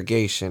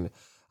segregation.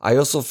 I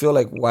also feel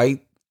like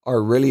white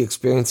are really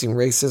experiencing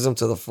racism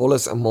to the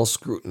fullest and most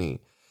scrutiny.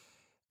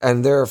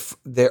 And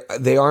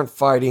they aren't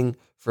fighting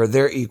for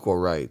their equal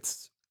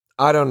rights.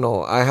 I don't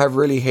know. I have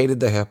really hated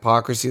the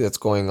hypocrisy that's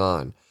going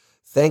on.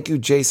 Thank you,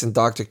 Jason,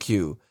 Dr.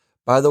 Q.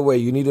 By the way,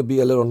 you need to be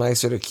a little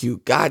nicer to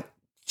Q. God,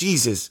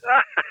 Jesus.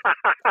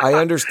 I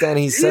understand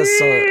he says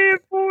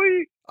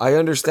I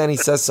understand he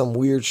says some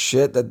weird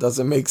shit that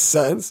doesn't make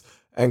sense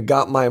and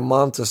got my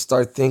mom to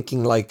start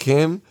thinking like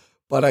him,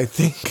 but I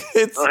think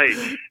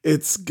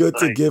it's good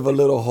to give a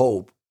little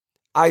hope.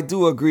 I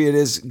do agree it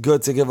is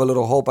good to give a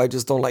little hope. I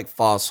just don't like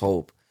false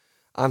hope.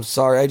 I'm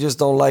sorry. I just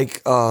don't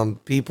like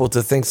people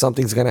to think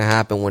something's going to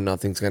happen when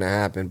nothing's going to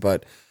happen.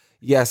 But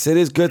yes, it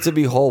is good to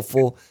be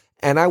hopeful.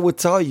 And I would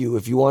tell you,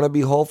 if you want to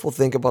be hopeful,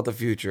 think about the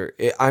future.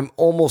 I'm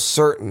almost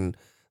certain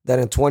that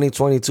in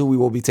 2022, we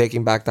will be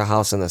taking back the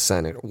House and the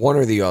Senate, one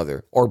or the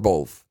other, or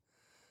both.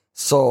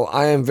 So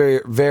I am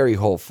very, very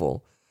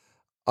hopeful.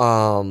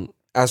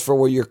 As for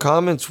what your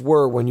comments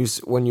were when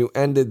you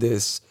ended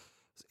this,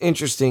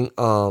 interesting.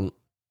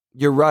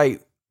 You're right.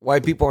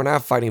 White people are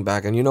not fighting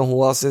back. And you know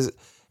who else is?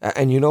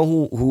 And you know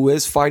who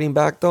is fighting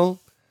back, though?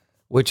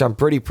 Which I'm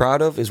pretty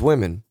proud of, is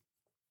women.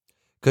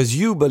 Because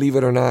you, believe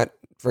it or not,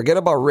 forget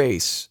about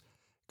race.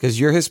 Because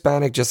you're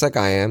Hispanic just like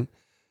I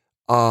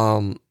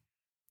am.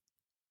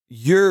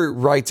 Your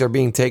rights are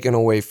being taken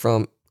away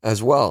from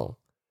as well.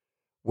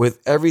 With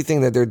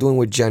everything that they're doing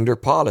with gender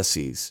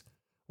policies.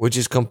 Which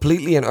is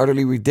completely and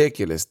utterly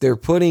ridiculous. They're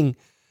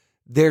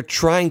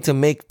trying to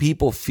make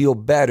people feel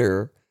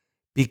better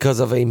because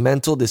of a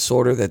mental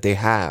disorder that they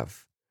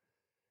have.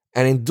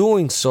 And in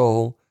doing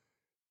so,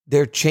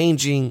 they're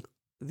changing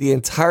the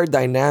entire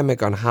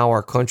dynamic on how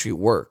our country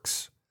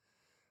works.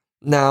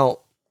 Now,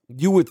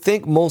 you would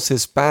think most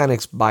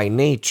Hispanics by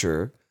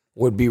nature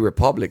would be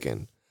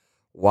Republican.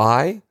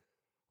 Why?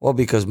 Well,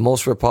 because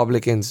most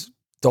Republicans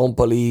don't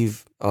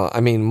believe,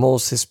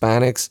 most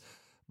Hispanics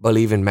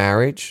believe in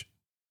marriage.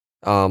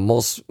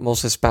 Most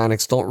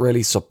Hispanics don't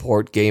really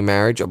support gay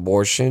marriage,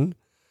 abortion.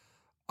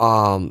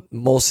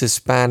 Most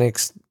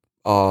Hispanics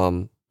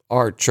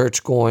are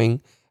church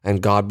going and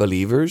God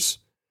believers.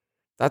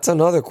 That's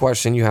another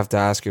question you have to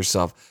ask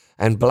yourself.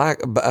 And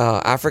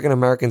African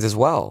Americans as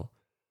well.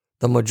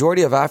 The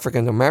majority of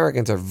African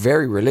Americans are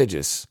very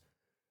religious.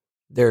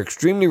 They're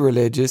extremely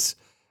religious,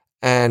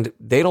 and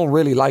they don't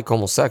really like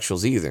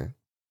homosexuals either.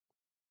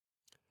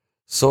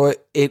 So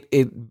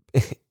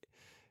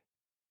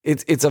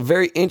it's a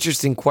very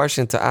interesting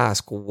question to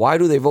ask. Why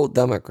do they vote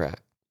Democrat?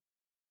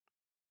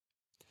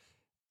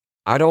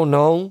 I don't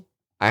know.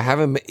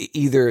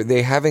 Either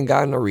they haven't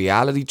gotten a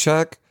reality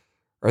check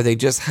or they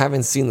just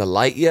haven't seen the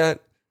light yet.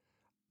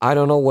 I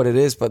don't know what it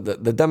is, but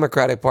the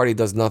Democratic Party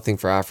does nothing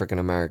for African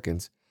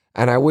Americans.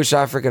 And I wish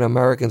African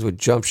Americans would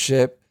jump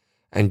ship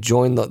and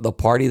join the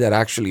party that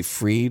actually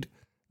freed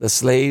the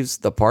slaves,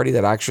 the party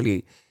that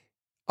actually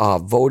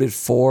voted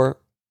for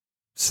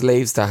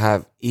slaves to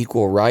have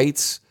equal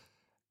rights.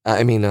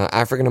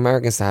 African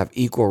Americans to have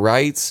equal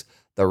rights,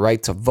 the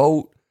right to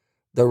vote,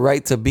 the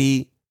right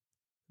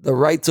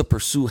to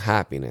pursue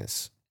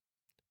happiness.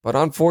 But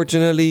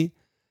unfortunately,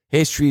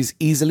 history is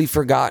easily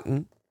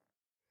forgotten.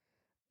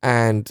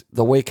 And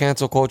the way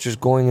cancel culture is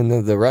going in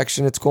the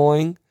direction it's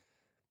going,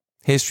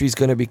 history is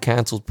going to be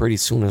canceled pretty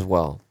soon as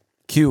well.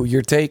 Q,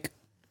 your take?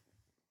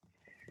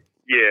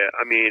 Yeah,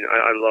 I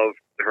love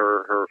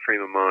her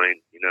frame of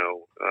mind.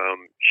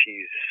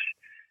 She's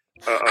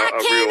a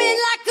real...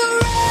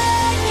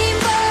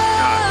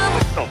 God,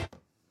 what the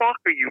fuck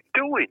are you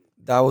doing?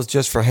 That was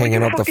just for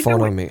hanging up the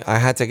phone on me. I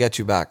had to get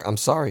you back. I'm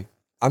sorry.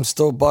 I'm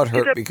still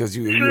butthurt because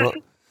you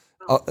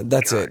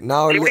that's it.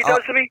 Now see what he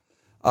does to me?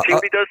 See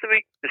what he does to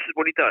me? This is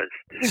what he does.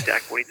 This is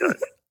exactly what he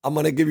does. I'm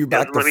going to give you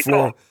back the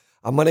floor.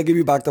 I'm going to give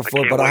you back the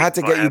floor, but I had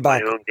to get you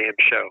back. My own damn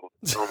show.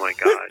 Oh my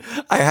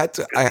God. I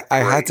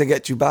had to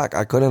get you back.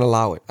 I couldn't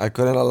allow it. I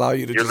couldn't allow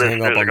you to just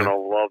hang up on me. Your listeners are going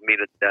to love me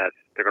to death.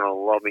 They're going to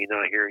love me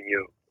not hearing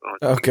you.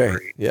 Oh, okay.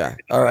 Yeah.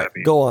 All right.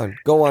 Happy. Go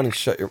on and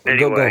shut your...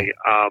 Anyway,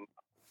 go.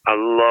 I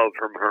love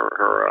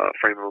her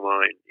frame of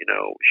mind.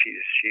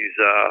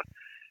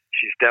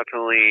 She's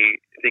definitely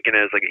thinking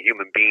as like a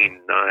human being,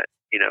 not,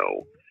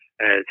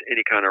 as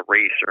any kind of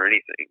race or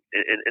anything.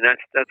 And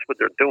that's what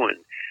they're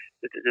doing.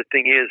 The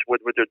thing is,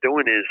 what they're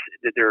doing is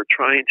that they're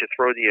trying to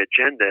throw the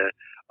agenda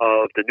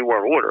of the New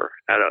World Order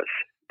at us.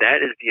 That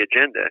is the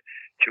agenda,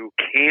 to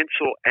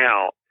cancel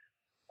out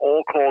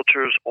all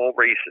cultures, all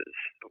races,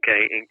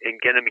 okay, and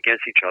get them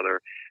against each other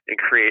and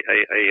create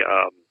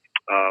a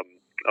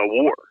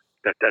war.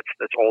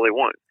 That's all they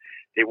want.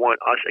 They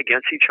want us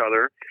against each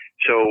other,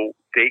 so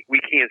we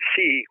can't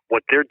see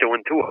what they're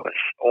doing to us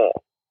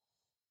all.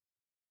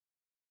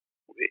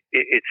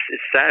 It's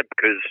sad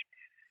because,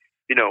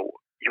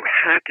 you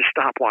have to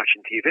stop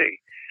watching TV.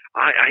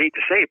 I hate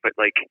to say it, but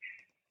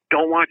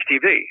don't watch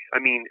TV.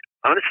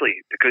 Honestly,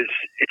 because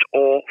it's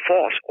all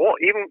false.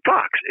 Even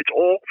Fox, it's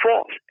all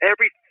false.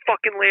 Every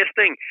fucking last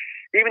thing,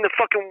 even the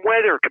fucking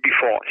weather could be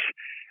false.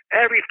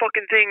 Every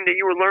fucking thing that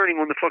you were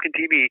learning on the fucking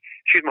TV,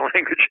 excuse my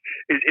language,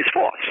 is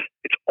false.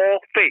 It's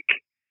all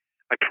fake.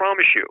 I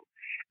promise you.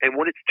 And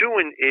what it's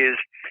doing is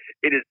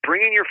it is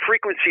bringing your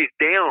frequencies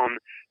down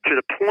to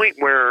the point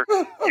where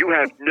you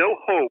have no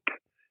hope.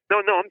 No,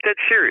 I'm dead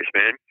serious,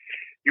 man.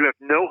 You have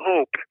no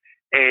hope,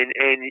 and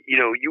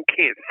you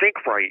can't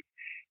think right.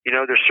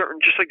 There's certain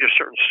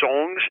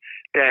songs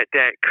that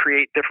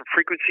create different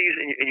frequencies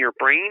in your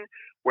brain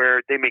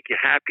where they make you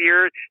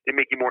happier, they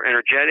make you more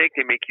energetic,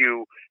 they make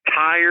you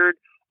tired,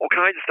 all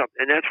kinds of stuff.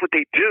 And that's what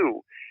they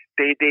do.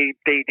 They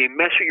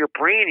mess with your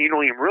brain, and you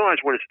don't even realize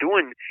what it's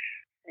doing.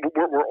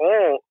 We're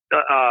all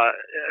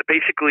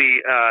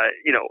basically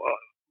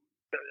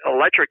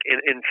electric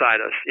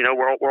inside us.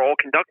 We're all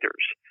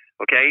conductors.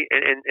 Okay,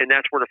 and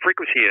that's where the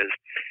frequency is.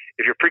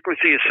 If your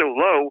frequency is so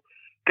low,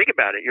 think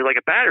about it. You're like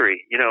a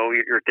battery.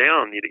 You're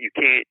down. You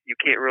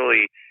can't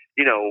really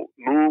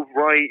move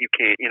right. You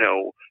can't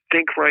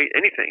think right.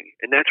 Anything.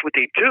 And that's what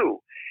they do.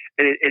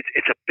 And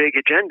it's a big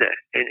agenda.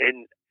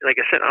 And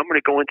like I said, I'm going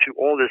to go into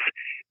all this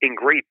in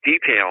great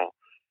detail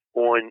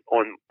on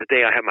the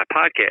day I have my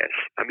podcast.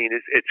 I mean,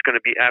 it's going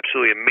to be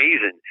absolutely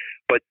amazing.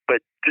 But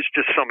just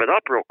to sum it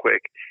up real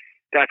quick,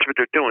 that's what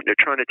they're doing. They're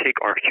trying to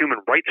take our human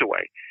rights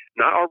away.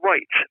 Not our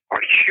rights,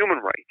 our human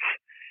rights.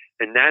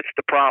 And that's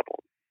the problem.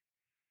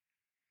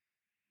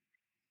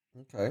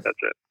 Okay.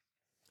 That's it.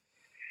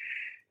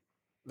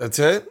 That's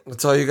it?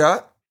 That's all you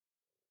got?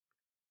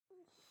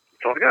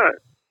 That's all I got.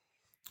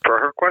 For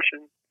her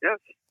question, yes.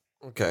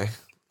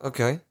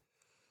 Okay.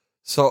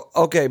 So,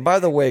 by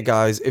the way,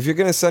 guys, if you're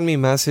going to send me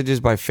messages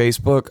by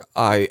Facebook,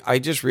 I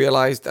just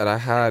realized that I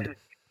had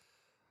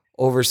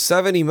over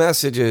 70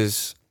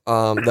 messages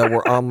that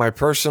were on my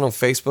personal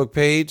Facebook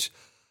page.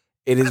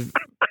 It is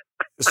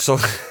so,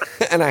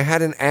 and I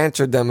hadn't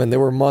answered them, and they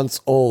were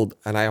months old,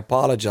 and I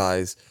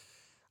apologize.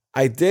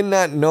 I did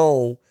not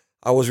know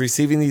I was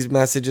receiving these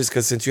messages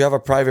because since you have a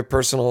private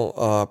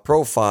personal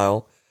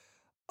profile,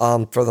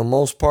 for the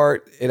most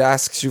part, it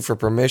asks you for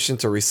permission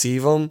to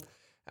receive them,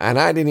 and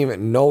I didn't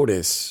even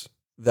notice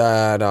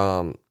that.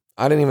 I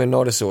didn't even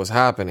notice it was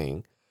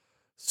happening.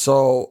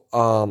 So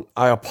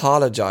I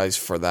apologize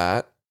for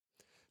that.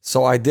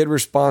 So I did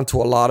respond to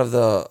a lot of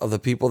the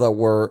people that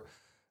were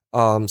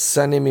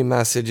sending me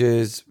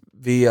messages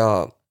via.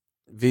 Oh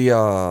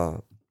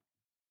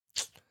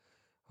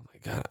my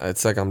God,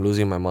 it's like I'm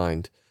losing my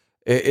mind.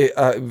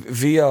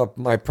 Via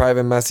my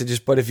private messages.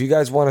 But if you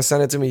guys want to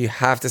send it to me, you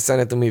have to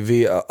send it to me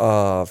via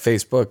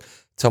Facebook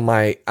to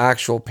my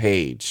actual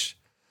page.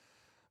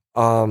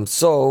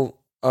 So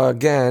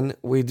again,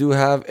 we do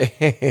have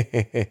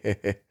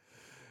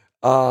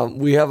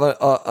we have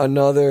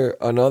another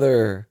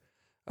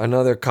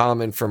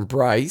comment from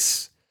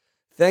Bryce.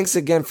 Thanks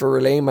again for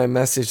relaying my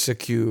message to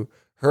Q.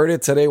 Heard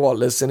it today while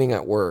listening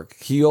at work.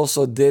 He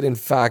also did in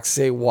fact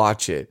say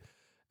watch it,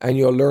 and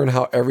you'll learn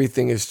how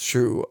everything is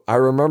true. I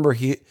remember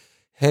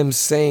him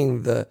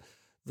saying that,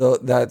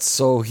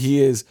 so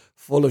he is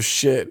full of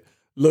shit.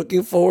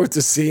 Looking forward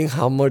to seeing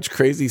how much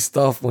crazy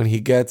stuff when he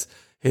gets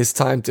his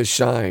time to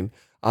shine.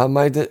 I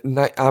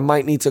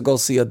might need to go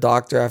see a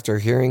doctor after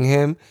hearing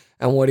him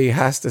and what he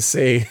has to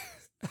say.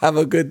 Have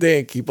a good day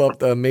and keep up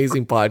the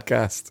amazing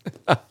podcast.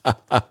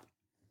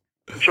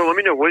 So let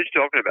me know, what he's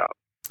talking about.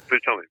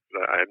 Please tell me.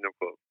 I have no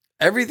clue.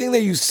 Everything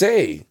that you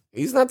say.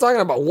 He's not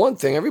talking about one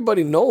thing.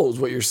 Everybody knows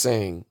what you're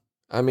saying.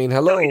 I mean,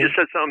 hello. No, he just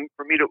said something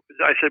for me to.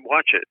 I said,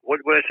 watch it. What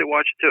did I say?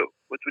 Watch it too.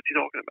 What's he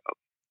talking about?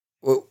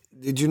 Well,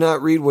 did you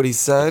not read what he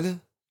said?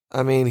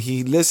 I mean,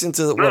 he listened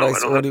to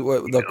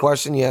the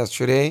question he asked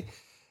today,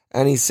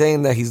 and he's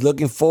saying that he's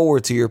looking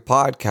forward to your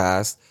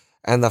podcast,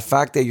 and the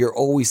fact that you're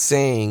always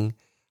saying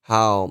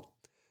how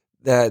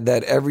that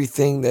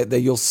everything that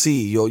you'll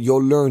see,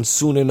 you'll learn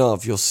soon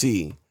enough. You'll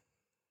see,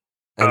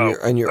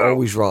 and you're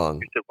always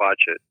wrong. You should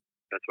watch it.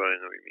 That's what I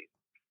know what you mean.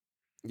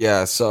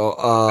 Yeah.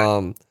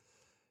 So,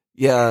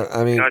 yeah.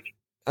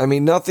 I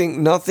mean,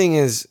 nothing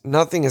is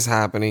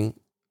happening.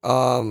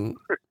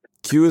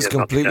 Q is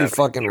completely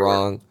fucking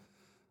wrong.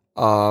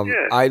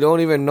 I don't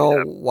even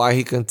know why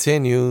he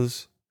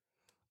continues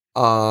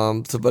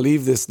to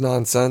believe this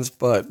nonsense,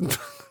 but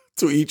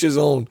to each his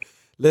own.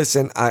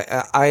 Listen,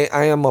 I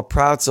am a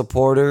proud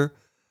supporter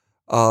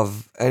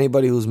of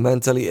anybody who's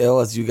mentally ill,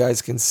 as you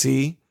guys can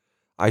see.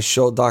 I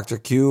showed Dr.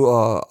 Q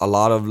a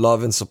lot of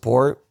love and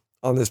support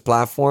on this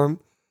platform.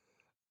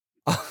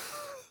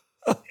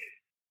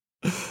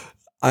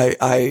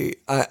 I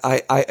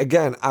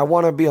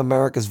want to be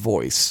America's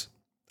voice.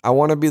 I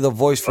want to be the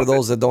voice for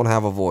those that don't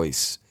have a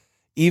voice.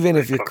 Even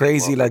if you're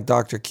crazy like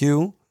Dr.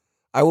 Q,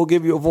 I will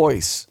give you a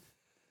voice.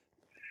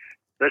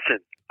 Listen,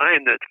 I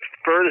am the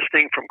furthest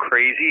thing from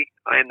crazy.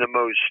 I am the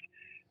most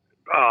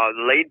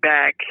laid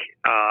back.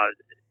 I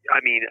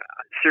mean,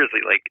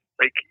 seriously, like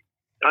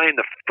I am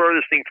the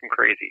furthest thing from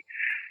crazy.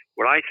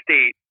 What I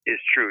state is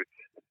truth,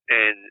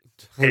 and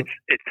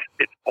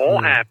it's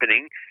all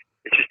happening.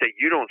 It's just that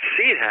you don't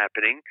see it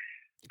happening.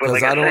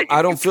 Because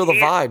I don't feel the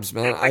vibes,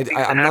 man.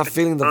 I'm not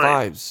feeling the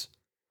vibes.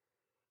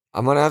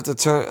 I'm gonna have to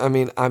turn. I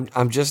mean,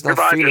 I'm just not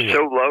feeling it.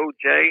 Your vibes are so low,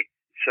 Jay.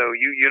 So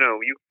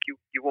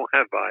you won't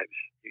have vibes.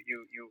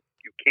 You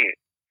can't.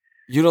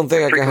 You don't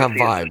think I can have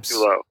vibes? Too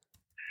low.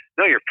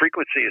 No, your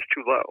frequency is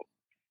too low.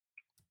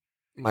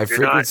 My You're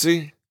not.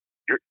 frequency?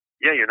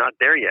 You're not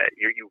there yet.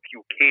 You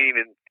can't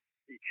even.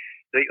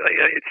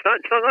 It's not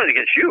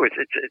against you. It's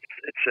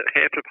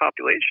half the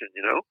population.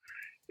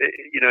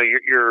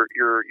 You're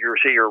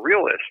say you're a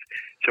realist.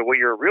 So what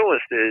you're a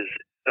realist is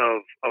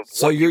of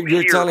So what you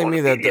you're hear telling on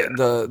me the that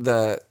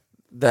media.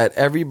 that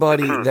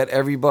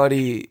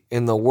everybody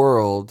in the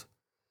world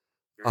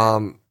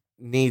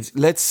needs.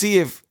 Let's see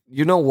if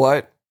you know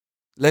what.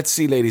 Let's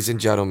see, ladies and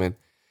gentlemen.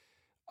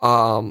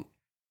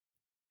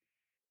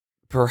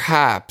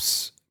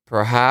 Perhaps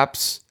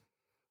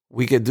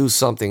we could do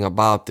something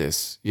about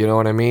this. You know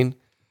what I mean?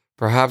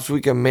 Perhaps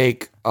we can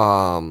make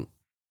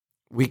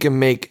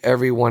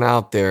everyone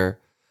out there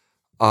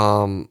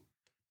feel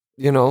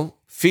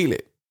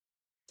it.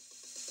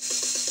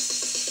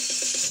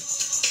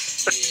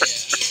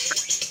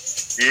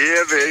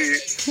 Yeah, baby.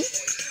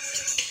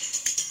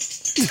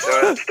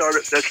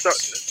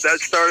 That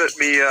started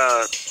me.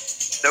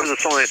 That was a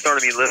song that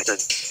started me listening.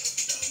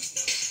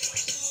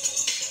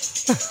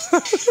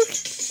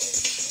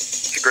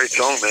 It's a great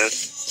song, man.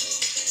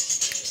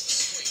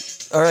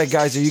 All right,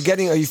 guys, are you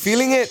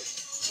feeling it?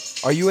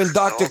 Are you in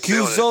Dr.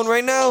 Q's zone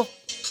right now?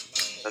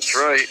 That's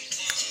right.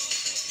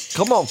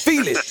 Come on,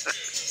 feel it.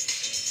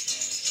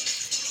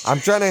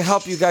 I'm trying to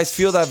help you guys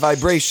feel that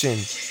vibration.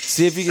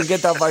 See if you can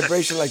get that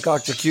vibration like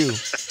Dr. Q.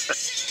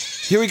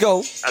 Here we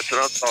go. That's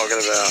what I'm talking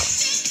about.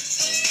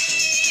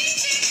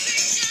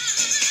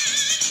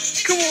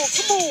 Come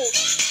on.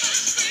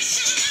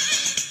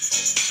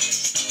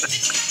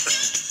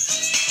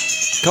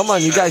 Come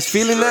on, you guys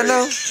feeling that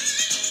now?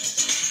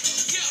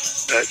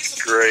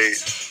 That's great.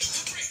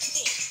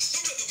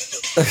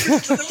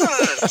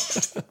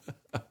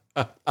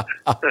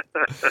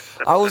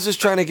 I was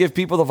just trying to give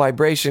people the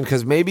vibration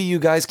because maybe you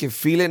guys can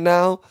feel it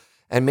now,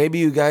 and maybe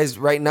you guys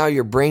right now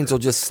your brains will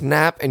just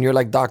snap and you're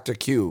like Dr.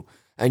 Q,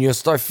 and you'll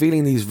start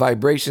feeling these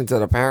vibrations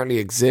that apparently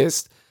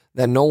exist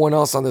that no one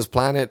else on this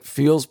planet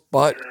feels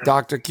but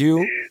Dr.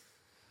 Q.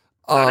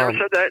 I never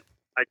said that.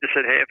 I just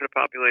said half of the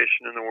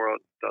population in the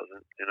world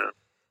doesn't.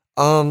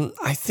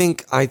 I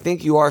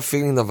think you are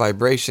feeling the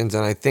vibrations,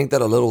 and I think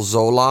that a little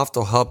Zoloft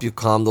will help you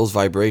calm those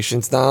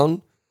vibrations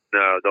down.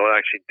 No, they'll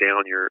actually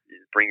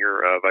bring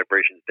your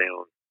vibrations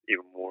down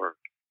even more.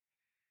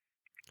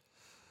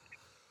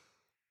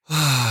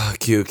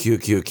 Q.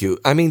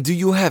 I mean, do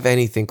you have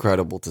anything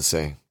credible to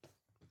say?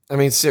 I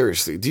mean,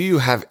 seriously, do you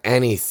have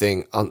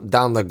anything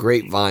down the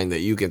grapevine that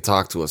you can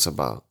talk to us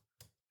about?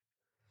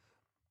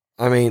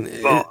 I mean,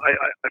 well,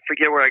 I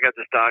forget where I got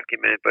this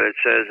document, but it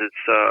says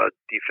it's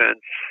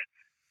Defense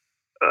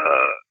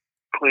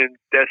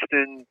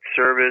Clandestine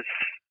Service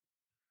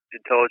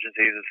Intelligence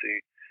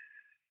Agency.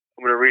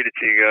 I'm going to read it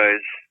to you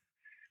guys.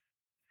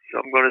 So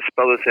I'm going to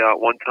spell this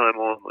out one time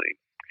only.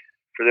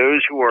 For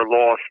those who are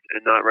lost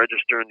and not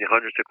registering the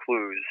hundreds of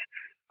clues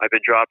I've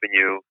been dropping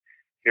you,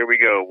 here we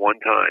go, one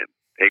time.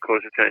 Pay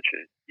close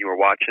attention. You are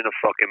watching a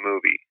fucking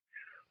movie.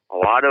 A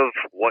lot of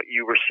what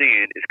you were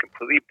seeing is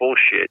completely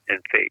bullshit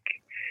and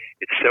fake.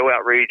 It's so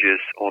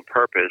outrageous on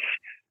purpose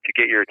to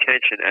get your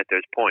attention at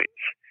those points.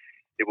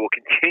 It will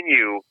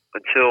continue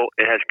until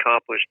it has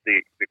accomplished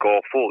the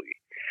goal fully.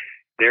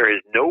 There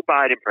is no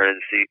Biden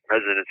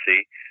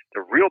presidency.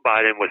 The real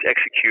Biden was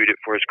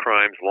executed for his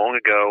crimes long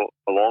ago,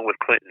 along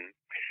with Clinton.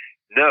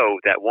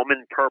 No, that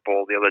woman in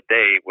purple the other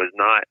day was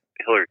not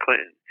Hillary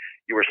Clinton.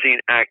 You are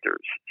seeing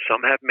actors.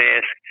 Some have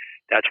masks.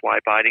 That's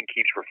why Biden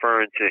keeps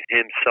referring to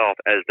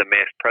himself as the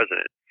masked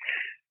president.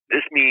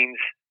 This means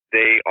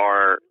they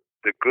are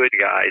the good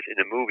guys in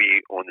the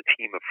movie on the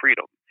team of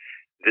freedom.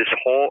 This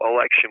whole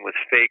election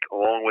was fake,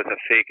 along with a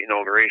fake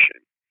inauguration.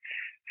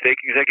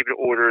 Fake executive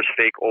orders,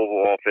 fake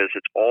Oval Office.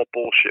 It's all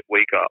bullshit.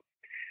 Wake up.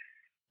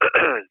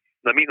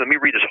 Let me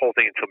read this whole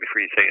thing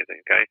before you say anything,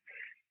 okay?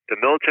 The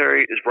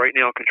military is right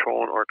now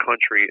controlling our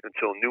country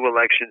until new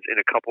elections in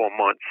a couple of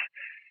months.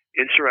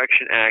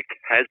 Insurrection Act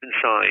has been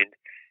signed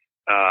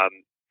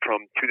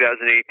from 2018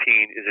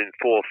 is in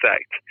full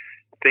effect.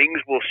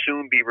 Things will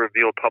soon be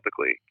revealed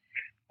publicly.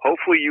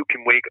 Hopefully you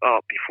can wake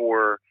up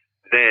before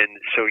then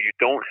so you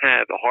don't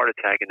have a heart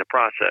attack in the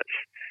process.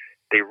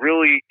 They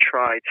really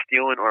tried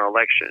stealing our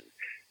election.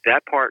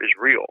 That part is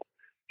real.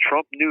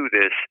 Trump knew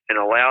this and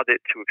allowed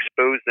it to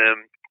expose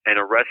them and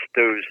arrest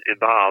those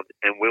involved,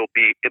 and will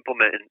be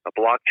implementing a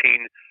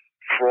blockchain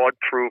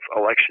fraud-proof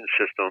election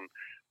system,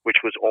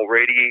 which was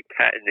already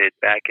patented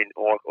back in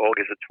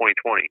August of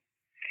 2020.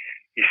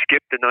 He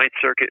skipped the Ninth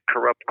Circuit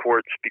corrupt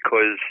courts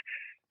because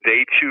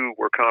they too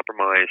were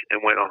compromised and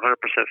went 100%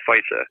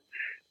 FISA.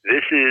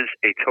 This is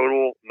a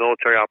total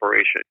military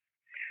operation.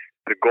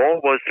 The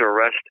goal was to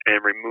arrest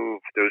and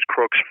remove those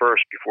crooks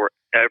first before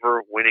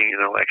ever winning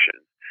an election.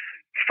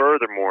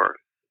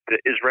 Furthermore, the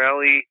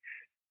Israeli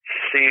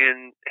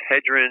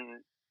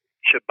Sanhedrin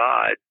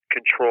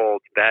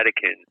Chabad-controlled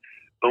Vatican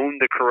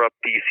owned the corrupt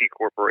DC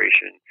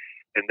corporation,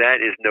 and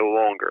that is no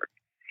longer.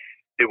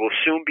 It will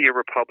soon be a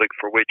republic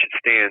for which it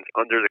stands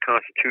under the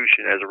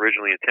Constitution as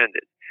originally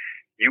intended.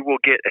 You will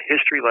get a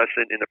history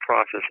lesson in the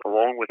process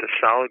along with a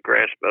solid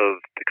grasp of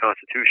the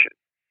Constitution.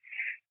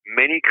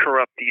 Many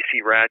corrupt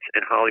DC rats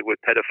and Hollywood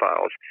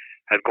pedophiles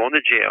have gone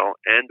to jail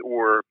and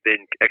or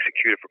been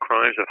executed for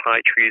crimes of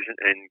high treason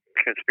and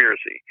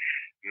conspiracy.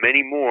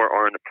 Many more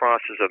are in the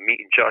process of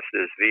meeting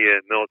justice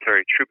via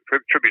military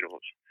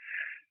tribunals.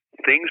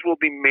 Things will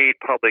be made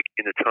public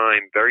in a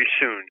time very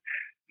soon.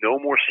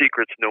 No more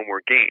secrets, no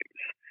more games.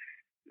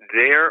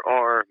 There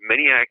are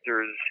many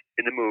actors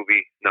in the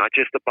movie, not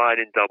just the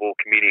Biden double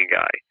comedian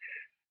guy.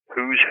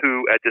 Who's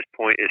who at this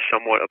point is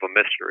somewhat of a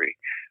mystery.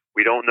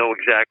 We don't know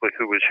exactly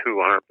who is who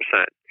 100%.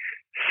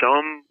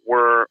 Some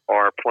are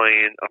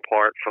playing a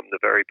part from the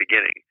very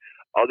beginning.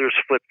 Others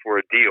flipped for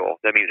a deal.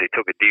 That means they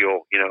took a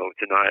deal,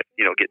 to not,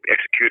 get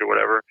executed or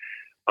whatever.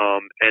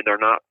 And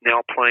they're not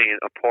now playing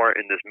a part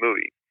in this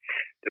movie.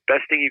 The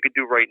best thing you can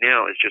do right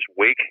now is just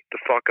wake the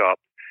fuck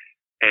up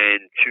and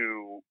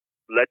to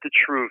let the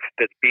truth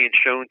that's being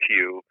shown to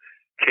you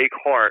take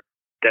heart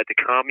that the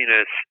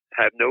communists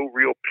have no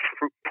real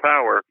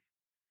power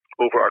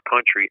over our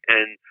country,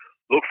 and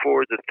look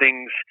forward to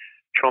things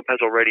Trump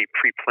has already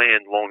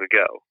pre-planned long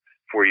ago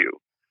for you.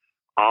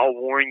 I'll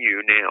warn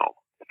you now,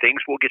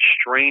 things will get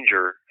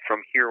stranger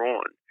from here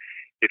on.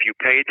 If you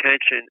pay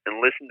attention and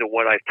listen to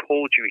what I've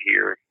told you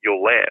here,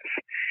 you'll laugh.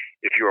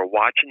 If you are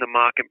watching the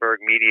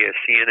Mockingbird media,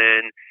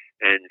 CNN,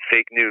 and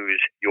fake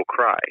news, you'll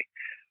cry.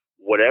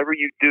 Whatever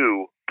you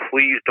do,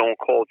 please don't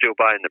call Joe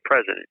Biden the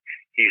president.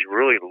 He's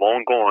really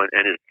long gone,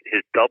 and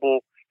his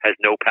double has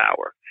no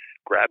power.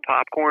 Grab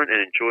popcorn and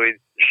enjoy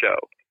the show.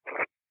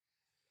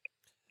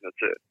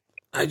 That's it.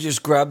 I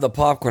just grabbed the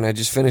popcorn. I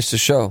just finished the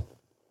show.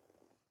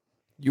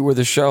 You were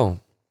the show.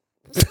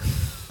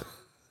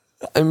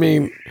 I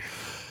mean,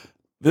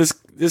 this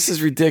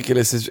is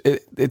ridiculous.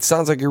 It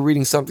sounds like you're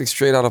reading something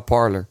straight out of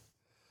Parler.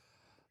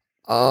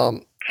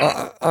 On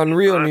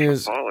real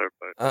news. Parler,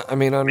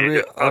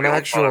 on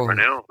actual.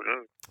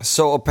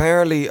 So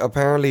apparently,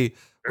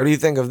 what do you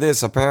think of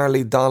this?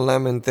 Apparently, Don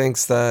Lemon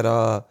thinks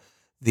that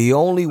the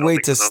only way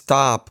to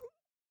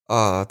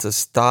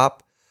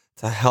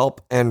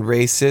help end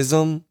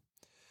racism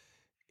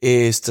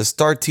is to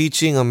start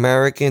teaching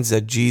Americans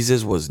that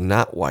Jesus was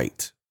not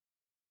white.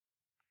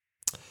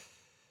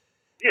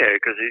 Yeah,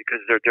 because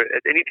they're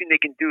anything they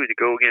can do to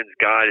go against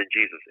God and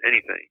Jesus,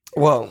 anything.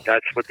 Well,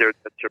 that's their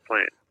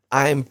plan.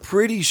 I'm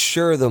pretty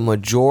sure the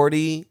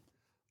majority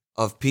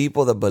of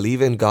people that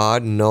believe in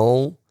God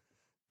know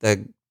that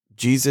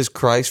Jesus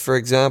Christ, for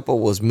example,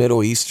 was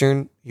Middle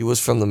Eastern. He was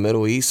from the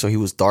Middle East, so he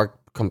was dark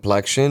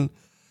complexion.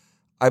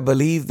 I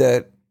believe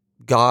that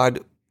God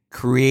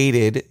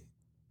created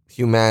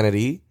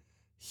humans,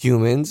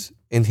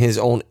 in his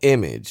own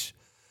image.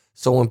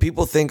 So when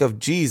people think of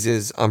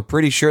Jesus, I'm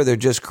pretty sure they're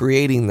just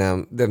creating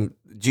them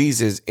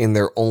Jesus in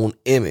their own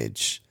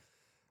image.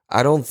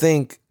 I don't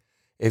think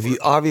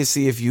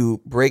if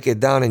you break it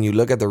down and you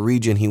look at the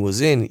region he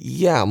was in,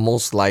 yeah,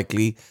 most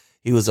likely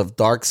he was of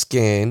dark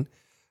skin,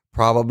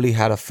 probably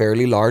had a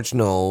fairly large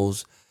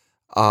nose.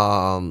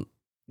 It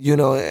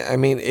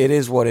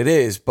is what it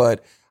is.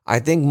 But I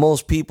think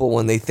most people,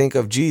 when they think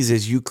of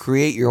Jesus, you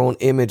create your own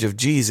image of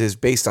Jesus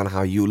based on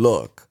how you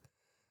look.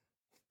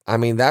 I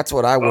mean, that's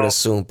what I would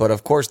assume. But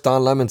of course,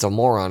 Don Lemon's a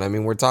moron. I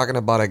mean, we're talking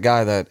about a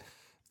guy that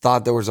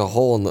thought there was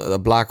a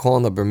black hole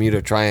in the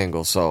Bermuda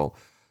Triangle. So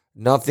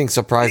nothing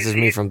surprises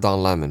me from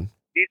Don Lemon.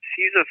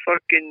 He's a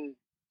fucking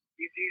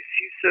he's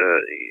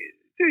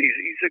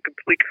a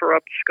complete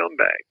corrupt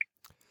scumbag.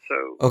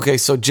 So okay,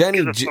 so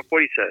Jenny, what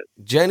he said.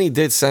 Jenny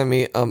did send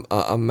me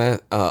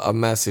a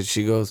message.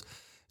 She goes,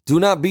 "Do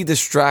not be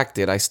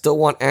distracted. I still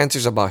want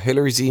answers about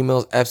Hillary's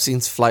emails,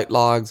 Epstein's flight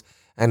logs,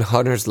 and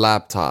Hunter's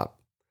laptop.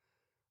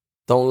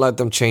 Don't let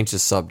them change the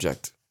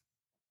subject."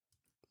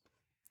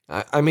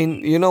 I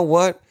mean, you know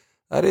what?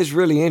 That is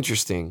really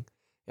interesting.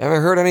 I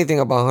haven't heard anything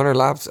about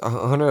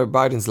Hunter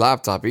Biden's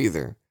laptop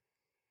either.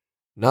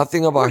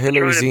 Nothing about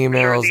Hillary's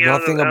emails.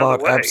 Nothing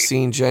about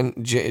Epstein,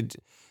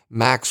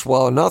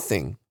 Maxwell.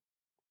 Nothing.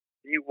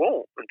 You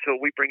won't until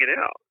we bring it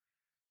out.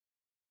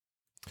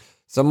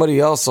 Somebody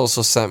else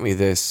also sent me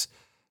this.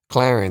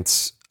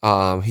 Clarence.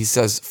 He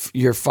says,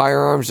 your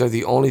firearms are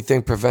the only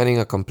thing preventing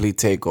a complete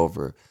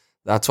takeover.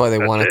 That's why they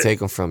want to take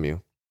them from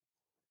you.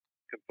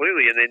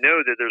 Completely, and they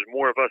know that there's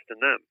more of us than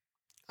them.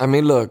 I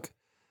mean, look,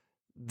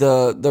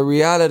 the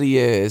reality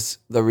is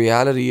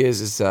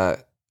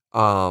that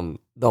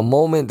the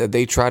moment that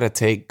they try to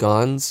take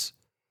guns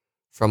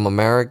from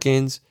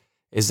Americans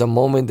is the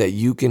moment that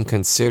you can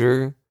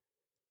consider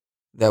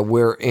that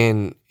we're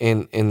in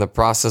the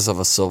process of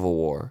a civil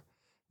war.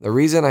 The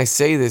reason I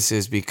say this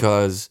is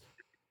because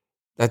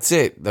that's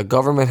it. The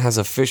government has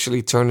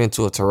officially turned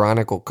into a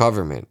tyrannical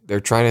government. They're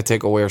trying to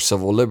take away our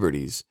civil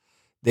liberties.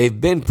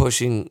 They've been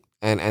pushing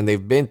and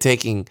they've been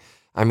taking,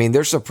 I mean,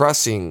 they're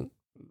suppressing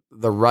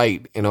the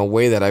right in a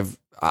way that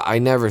I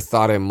never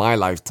thought in my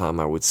lifetime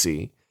I would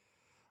see.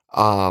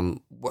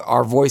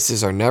 Our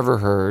voices are never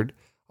heard.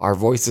 Our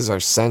voices are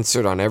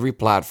censored on every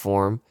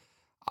platform.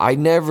 I've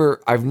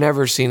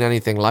never seen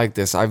anything like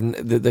this.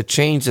 The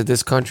change that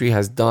this country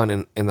has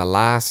done in the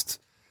last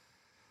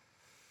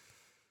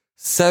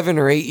 7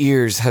 or 8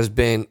 years has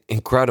been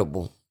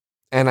incredible.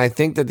 And I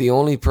think that the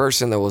only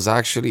person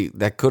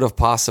that could have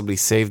possibly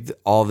saved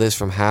all this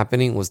from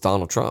happening was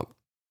Donald Trump.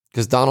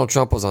 Because Donald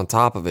Trump was on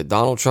top of it.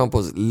 Donald Trump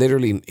was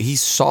literally, he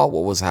saw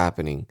what was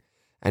happening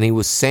and he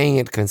was saying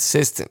it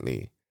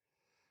consistently.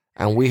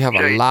 And we have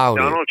allowed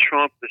it. Donald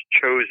Trump was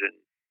chosen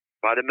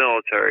by the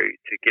military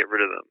to get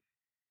rid of them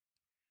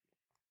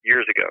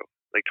years ago,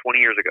 like 20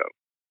 years ago.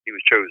 He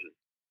was chosen.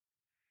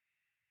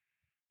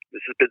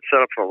 This has been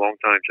set up for a long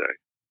time, Jay.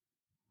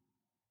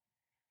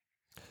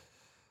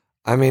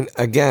 I mean,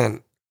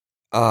 again,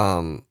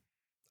 I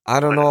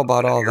don't know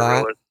about all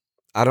that.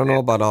 I don't know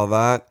about all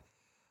that.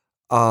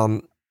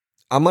 I'm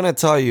gonna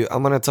tell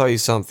you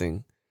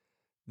something.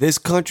 This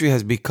country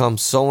has become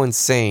so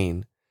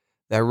insane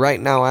that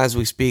right now, as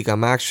we speak,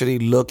 I'm actually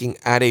looking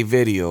at a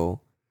video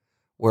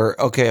where,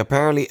 okay,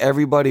 apparently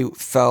everybody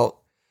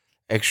felt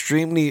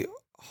extremely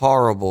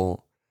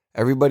horrible.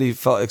 Everybody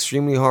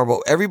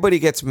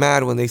gets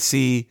mad when they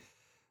see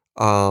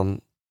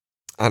an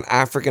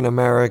African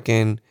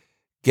American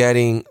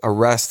getting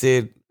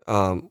arrested,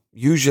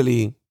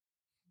 usually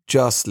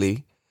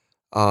justly,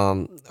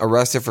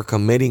 arrested for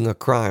committing a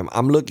crime.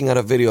 I'm looking at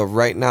a video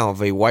right now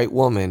of a white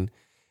woman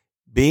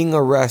being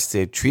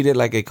arrested, treated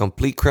like a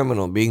complete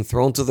criminal, being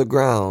thrown to the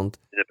ground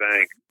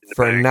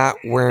for not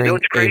wearing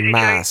a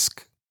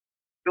mask.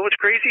 You know what's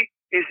crazy?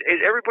 Is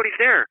everybody's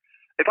there.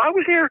 If I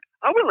was there,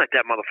 I wouldn't let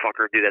that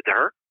motherfucker do that to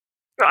her.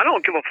 I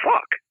don't give a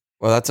fuck.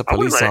 Well, that's a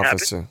police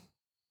officer.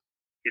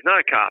 He's not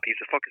a cop. He's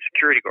a fucking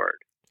security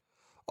guard.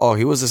 Oh,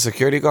 he was a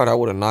security guard? I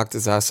would have knocked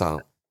his ass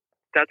out.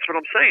 That's what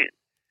I'm saying.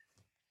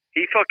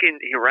 He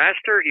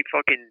harassed her. He it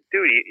was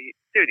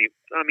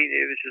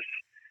just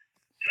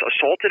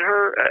assaulted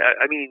her.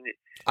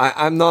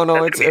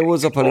 It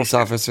was a police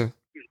officer.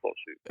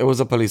 It was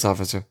a police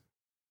officer.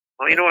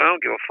 Well, you know what? I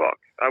don't give a fuck.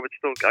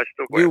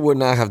 We would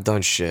not have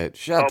done shit.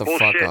 Shut the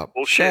fuck up.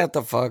 Shut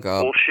the fuck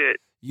up.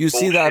 Bullshit. You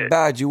see that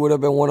badge, you would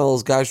have been one of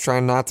those guys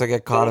trying not to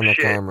get caught in the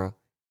camera.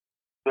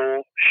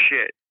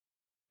 Bullshit.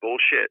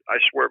 I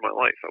swear my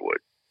life I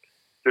would.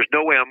 There's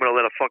no way I'm going to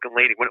let a fucking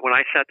lady, when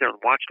I sat there and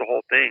watched the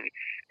whole thing,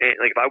 and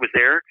like if I was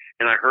there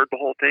and I heard the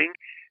whole thing,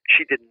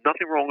 she did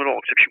nothing wrong at all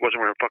except she wasn't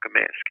wearing a fucking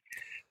mask.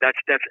 That's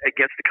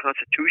against the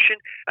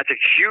Constitution. That's a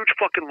huge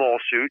fucking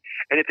lawsuit.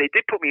 And if they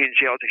did put me in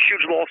jail, it's a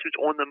huge lawsuit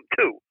on them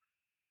too.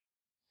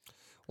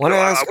 I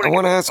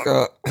want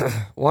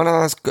to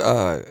ask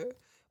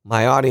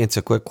my audience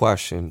a quick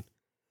question,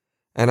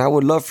 and I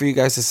would love for you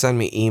guys to send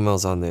me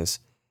emails on this.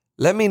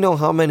 Let me know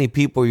how many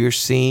people you're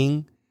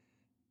seeing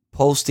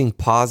posting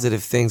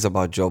positive things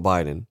about Joe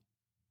Biden,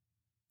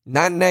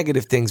 not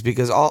negative things,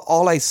 because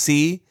all I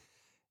see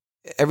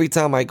every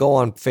time I go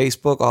on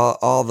Facebook,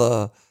 all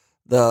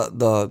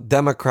the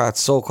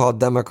Democrats, so-called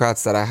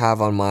Democrats that I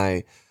have on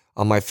my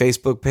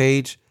Facebook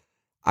page,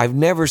 I've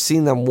never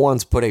seen them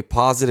once put a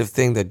positive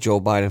thing that Joe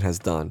Biden has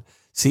done.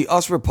 See,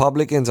 us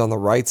Republicans on the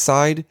right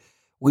side,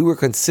 we were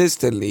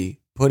consistently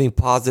putting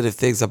positive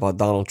things about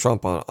Donald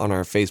Trump on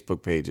our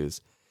Facebook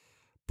pages.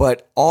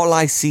 But all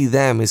I see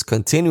them is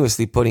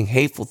continuously putting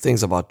hateful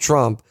things about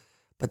Trump,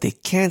 but they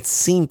can't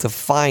seem to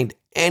find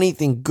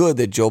anything good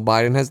that Joe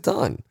Biden has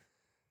done.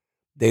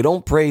 They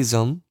don't praise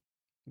him.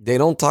 They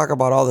don't talk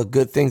about all the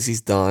good things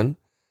he's done.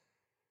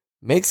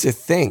 Makes you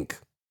think,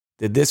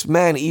 did this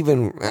man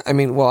even,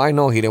 I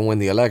know he didn't win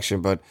the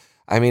election, but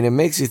it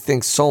makes you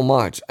think so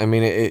much.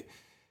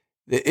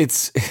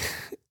 It's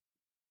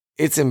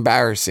it's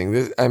embarrassing.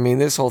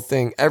 This whole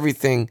thing,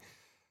 everything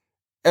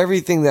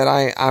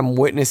that I'm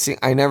witnessing,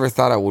 I never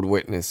thought I would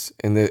witness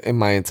in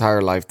my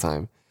entire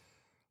lifetime.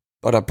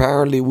 But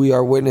apparently we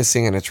are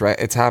witnessing, and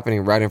it's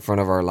happening right in front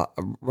of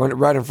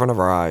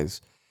our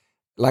eyes.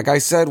 Like I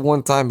said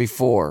one time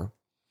before,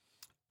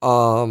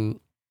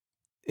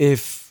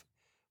 if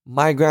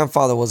my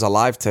grandfather was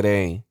alive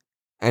today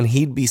and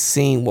he'd be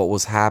seeing what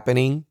was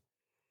happening,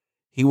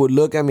 he would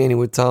look at me and he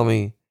would tell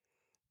me,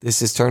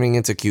 this is turning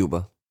into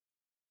Cuba.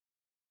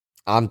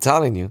 I'm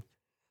telling you.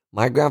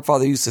 My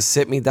grandfather used to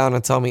sit me down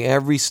and tell me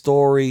every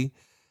story.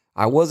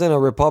 I wasn't a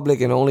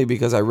Republican only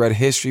because I read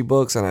history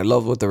books and I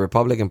loved what the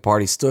Republican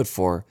Party stood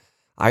for.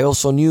 I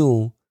also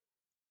knew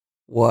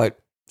what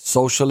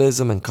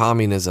socialism and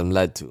communism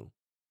led to.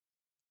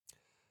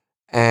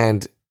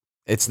 And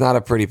it's not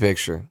a pretty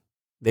picture.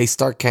 They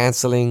start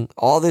canceling.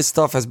 All this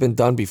stuff has been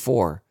done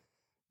before.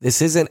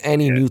 This isn't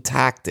any new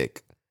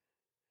tactic.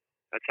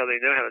 That's how they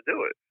know how to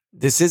do it.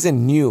 This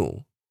isn't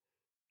new.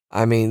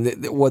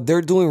 What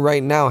they're doing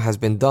right now has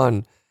been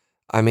done,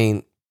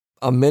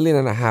 1.5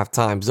 million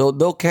times.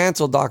 They'll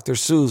cancel Dr.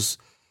 Seuss,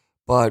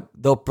 but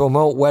they'll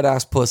promote wet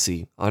ass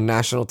pussy on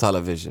national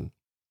television.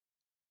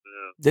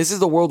 Yeah. This is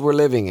the world we're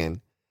living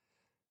in.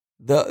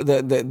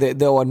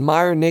 They'll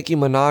admire Nicki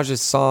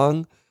Minaj's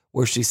song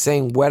where she's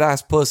saying wet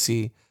ass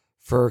pussy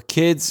for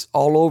kids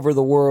all over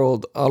the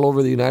world, all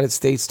over the United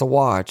States to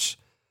watch,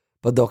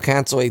 but they'll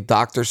cancel a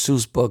Dr.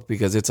 Seuss book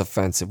because it's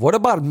offensive. What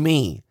about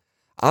me?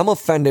 I'm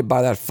offended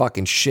by that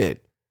fucking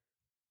shit.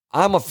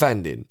 I'm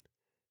offended.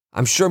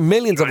 I'm sure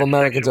millions of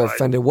Americans are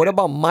offended. What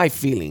about my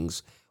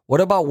feelings?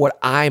 What about what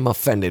I'm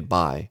offended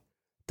by?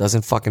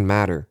 Doesn't fucking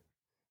matter.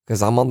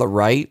 because I'm on the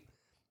right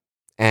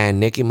and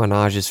Nicki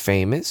Minaj is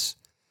famous,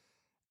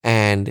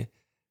 and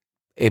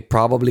it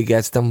probably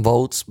gets them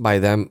votes by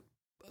them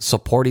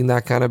supporting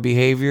that kind of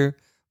behavior.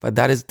 But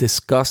that is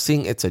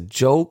disgusting. It's a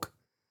joke.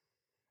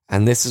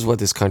 And this is what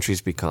this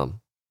country's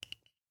become.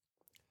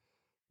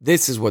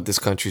 This is what this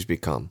country's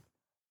become.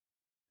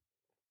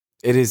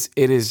 It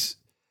is.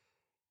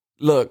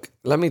 Look,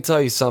 let me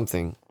tell you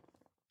something.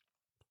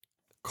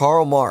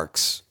 Karl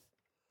Marx,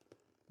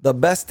 the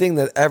best thing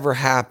that ever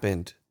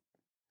happened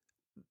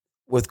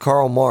with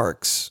Karl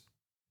Marx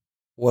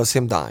was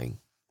him dying.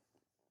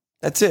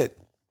 That's it.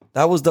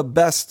 That was the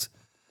best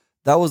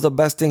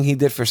thing he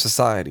did for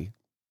society.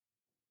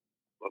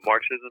 What,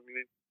 Marxism, you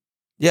mean?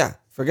 Yeah,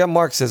 forget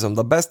Marxism.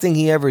 The best thing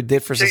he ever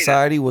did for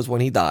society was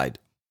when he died.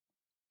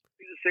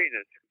 He's a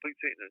Satanist, complete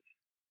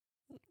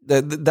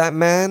Satanist.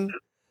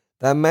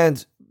 That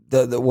man's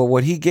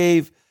what he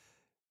gave.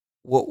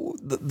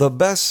 The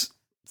best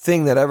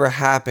thing that ever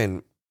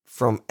happened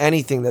from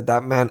anything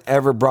that man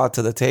ever brought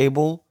to the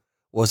table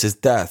was his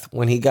death.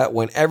 When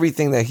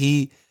everything that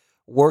he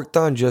worked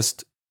on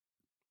just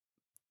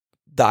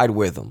died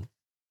with him.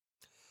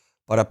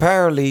 But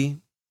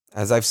apparently,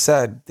 as I've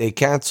said, they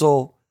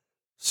cancel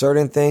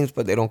certain things,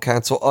 but they don't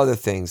cancel other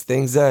things.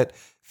 Things that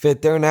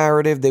fit their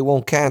narrative, they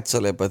won't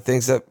cancel it. But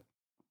things that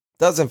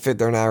doesn't fit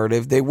their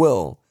narrative, they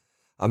will.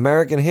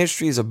 American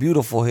history is a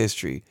beautiful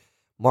history.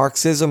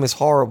 Marxism is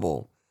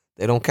horrible.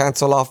 They don't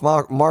cancel off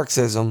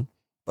Marxism,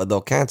 but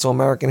they'll cancel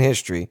American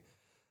history.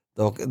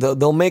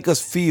 They'll make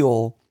us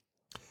feel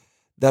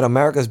that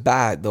America's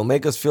bad. They'll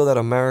make us feel that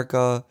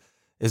America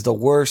is the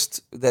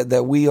worst,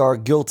 that we are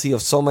guilty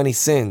of so many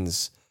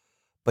sins.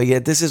 But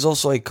yet this is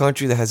also a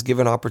country that has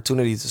given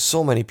opportunities to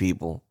so many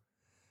people.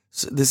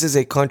 So this is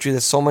a country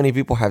that so many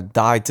people have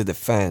died to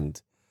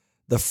defend.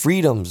 The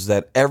freedoms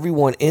that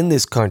everyone in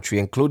this country,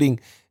 including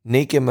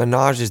Nicki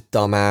Minaj's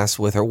dumbass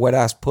with her wet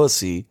ass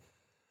pussy,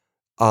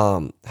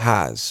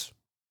 has.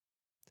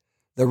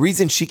 The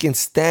reason she can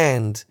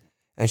stand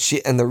and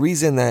the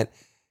reason that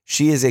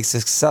she is a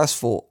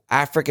successful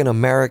African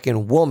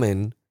American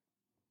woman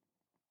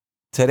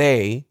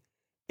today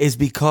is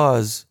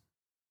because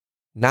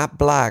not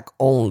black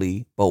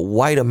only, but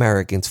white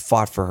Americans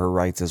fought for her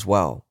rights as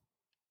well.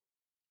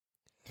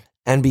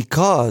 And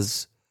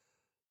because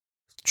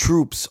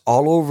troops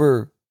all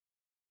over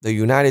the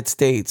United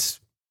States,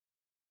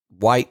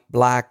 white,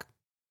 black,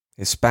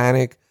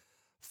 Hispanic,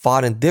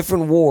 fought in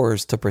different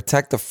wars to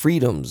protect the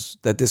freedoms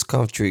that this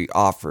country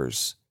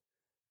offers.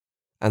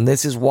 And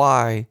this is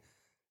why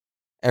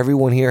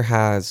everyone here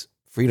has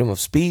freedom of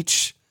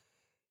speech,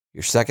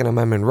 your Second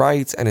Amendment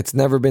rights, and it's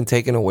never been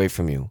taken away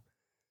from you.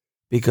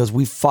 Because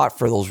we fought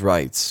for those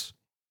rights.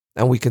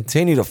 And we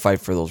continue to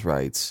fight for those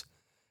rights.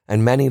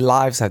 And many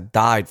lives have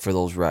died for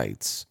those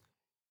rights.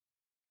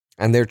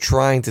 And they're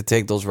trying to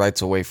take those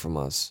rights away from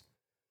us.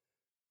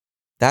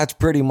 That's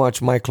pretty much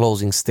my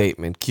closing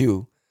statement.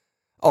 Q.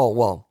 Oh,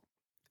 well,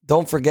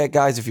 don't forget,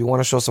 guys, if you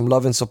want to show some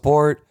love and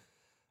support,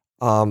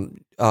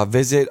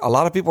 visit. A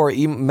lot of people are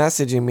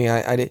messaging me.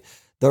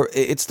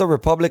 It's the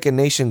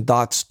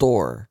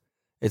republicannation.store.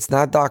 It's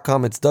not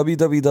 .com. It's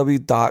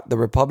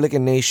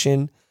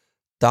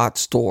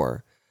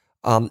www.therepublicannation.store.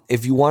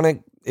 If you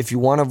want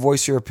to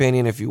voice your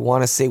opinion, if you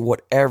want to say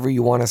whatever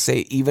you want to say,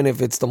 even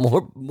if it's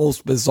the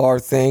most bizarre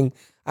thing,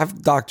 I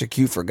have Dr.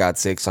 Q, for God's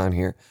sakes, on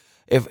here.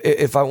 If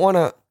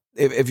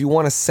you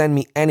want to send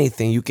me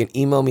anything, you can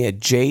email me at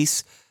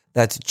Jace.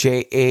 That's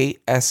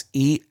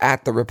JASE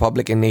at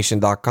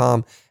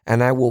therepublicannation.com,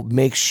 and I will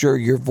make sure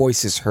your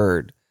voice is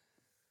heard.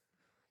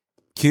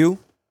 Q?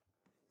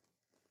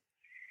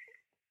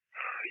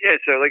 Yeah,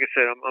 so like I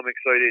said, I'm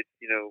excited,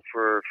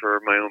 for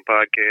my own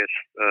podcast.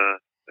 I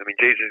mean,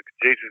 Jason's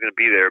going to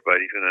be there,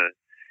 but he's going to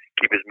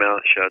keep his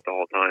mouth shut the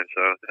whole time.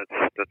 So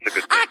that's a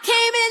good thing. I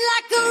came in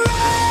like a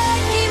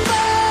wrecking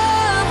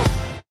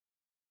ball.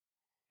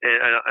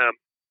 And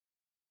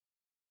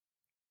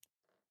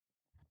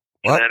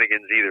What?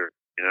 shenanigans either.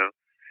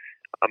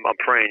 I'm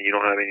praying you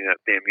don't have any of that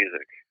damn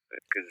music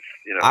because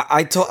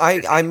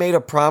I made a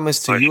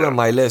promise to you show. and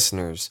my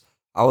listeners.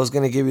 I was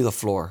going to give you the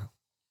floor.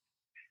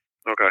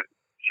 Okay.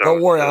 So,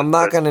 don't worry, I'm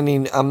not gonna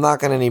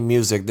need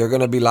music. They're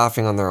gonna be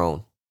laughing on their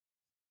own.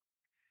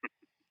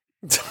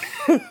 All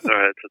right,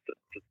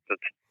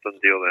 that's done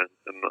deal then.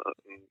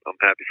 I'm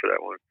happy for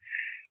that one.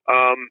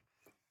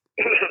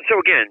 So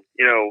again,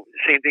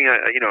 same thing.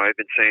 I've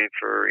been saying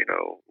for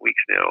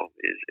weeks now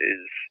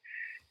is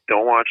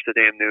don't watch the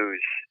damn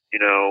news.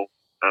 I'm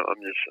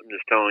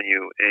just telling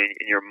you, and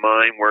your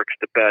mind works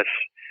the best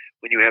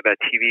when you have that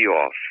TV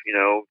off.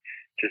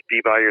 Just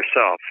be by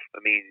yourself. I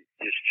mean,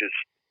 just.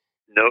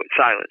 No,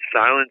 silence.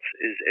 Silence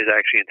is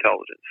actually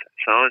intelligence.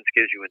 Silence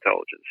gives you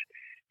intelligence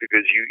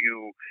because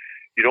you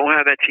don't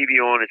have that TV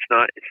on. It's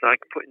not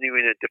putting you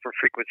in a different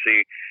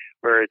frequency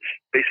where it's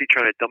basically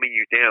trying to dummy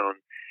you down,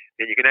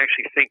 and you can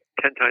actually think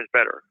 10 times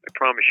better. I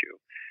promise you.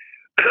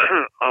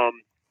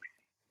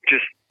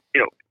 Just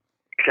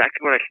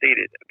exactly what I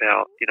stated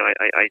about.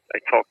 I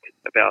talked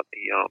about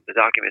the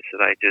documents that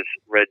I just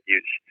read.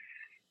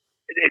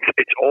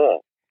 It's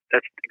all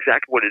That's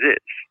exactly what it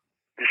is.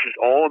 This is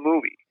all a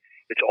movie.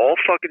 It's all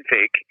fucking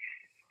fake.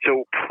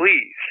 So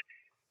please,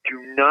 do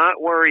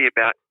not worry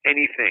about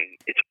anything.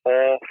 It's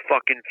all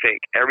fucking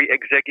fake. Every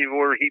executive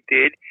order he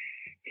did,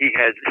 he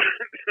has,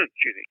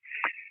 excuse me,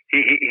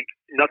 he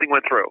nothing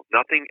went through.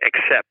 Nothing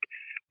except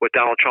what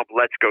Donald Trump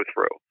lets go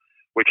through,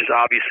 which is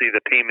obviously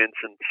the payments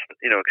and,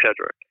 et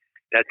cetera.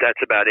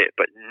 That's about it.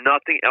 But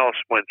nothing else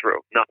went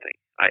through. Nothing.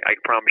 I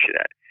promise you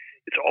that.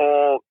 It's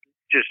all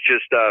just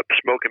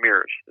smoke and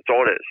mirrors. That's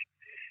all it is.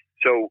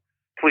 So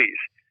please,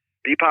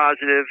 be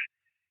positive.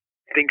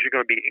 Things are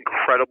going to be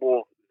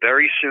incredible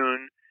very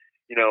soon.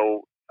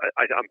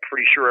 I'm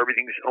pretty sure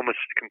everything's almost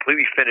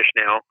completely finished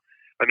now.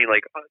 I mean,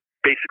 like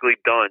basically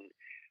done.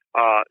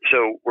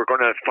 So we're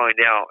going to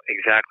find out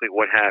exactly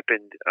what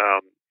happened.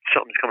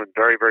 Something's coming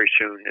very, very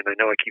soon. And I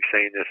know I keep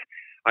saying this.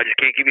 I just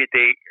can't give you a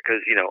date because,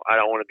 I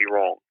don't want to be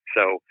wrong.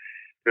 So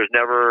there's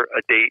never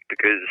a date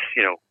because,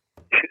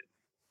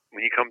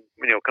 when you comes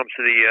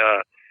to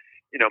the,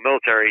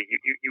 military,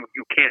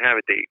 you can't have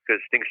a date because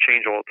things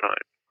change all the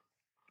time.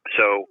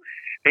 So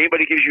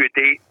anybody gives you a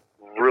date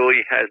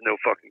really has no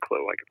fucking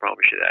clue. I can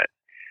promise you that.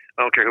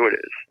 I don't care who it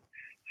is.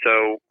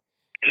 So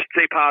just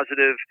stay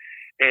positive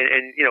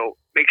and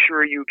make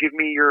sure you give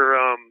me your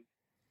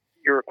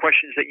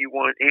questions that you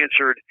want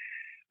answered.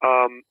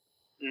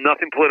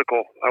 Nothing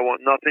political. I want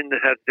nothing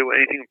that has to do with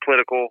anything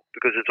political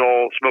because it's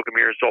all smoke and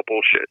mirrors. It's all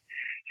bullshit.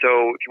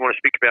 So if you want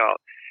to speak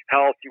about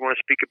health, you want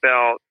to speak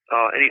about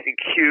anything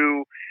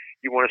Q,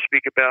 you want to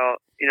speak about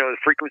the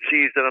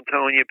frequencies that I'm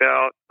telling you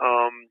about,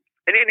 and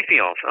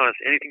anything else.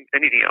 Honestly,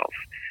 anything else.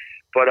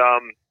 But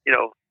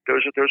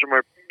those are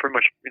my pretty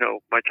much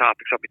my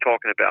topics I'll be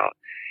talking about.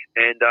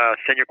 And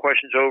send your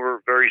questions over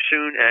very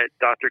soon at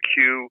Dr.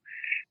 Q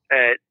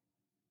at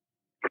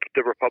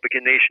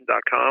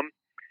therepublicannation.com.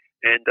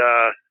 And,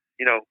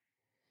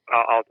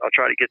 I'll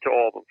try to get to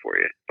all of them for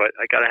you, but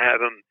I got to have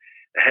them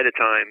ahead of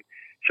time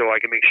so I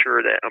can make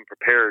sure that I'm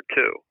prepared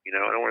too.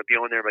 I don't want to be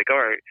on there like,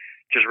 all right,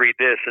 just read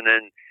this and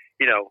then,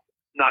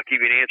 not give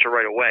you an answer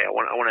right away. I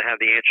want to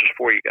have the answers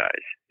for you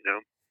guys,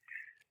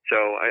 So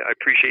I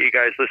appreciate you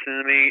guys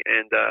listening to me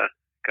and,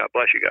 God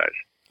bless you guys.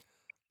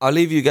 I'll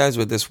leave you guys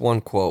with this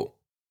one quote.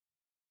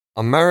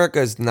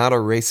 America is not a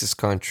racist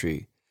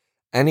country.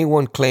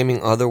 Anyone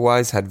claiming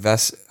otherwise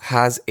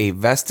has a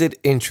vested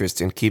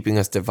interest in keeping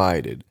us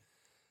divided.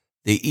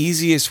 The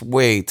easiest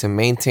way to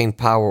maintain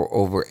power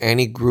over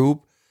any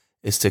group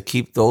is to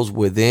keep those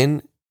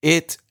within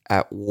it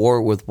at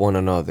war with one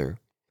another.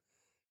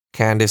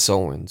 Candace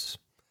Owens.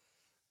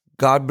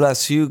 God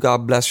bless you.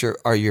 God bless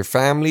your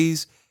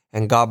families.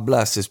 And God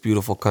bless this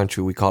beautiful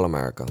country we call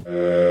America.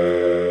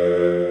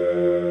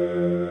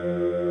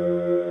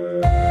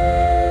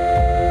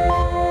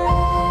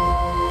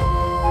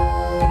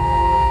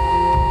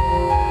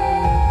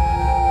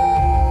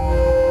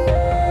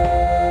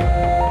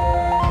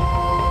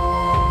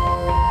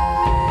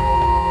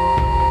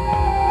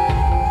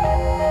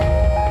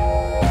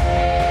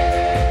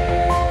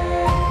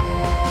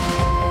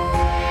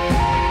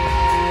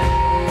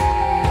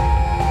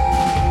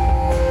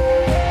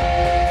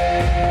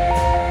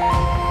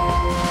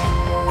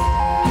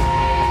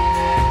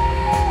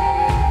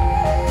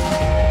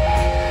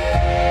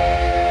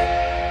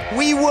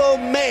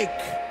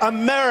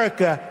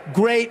 America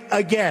great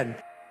again.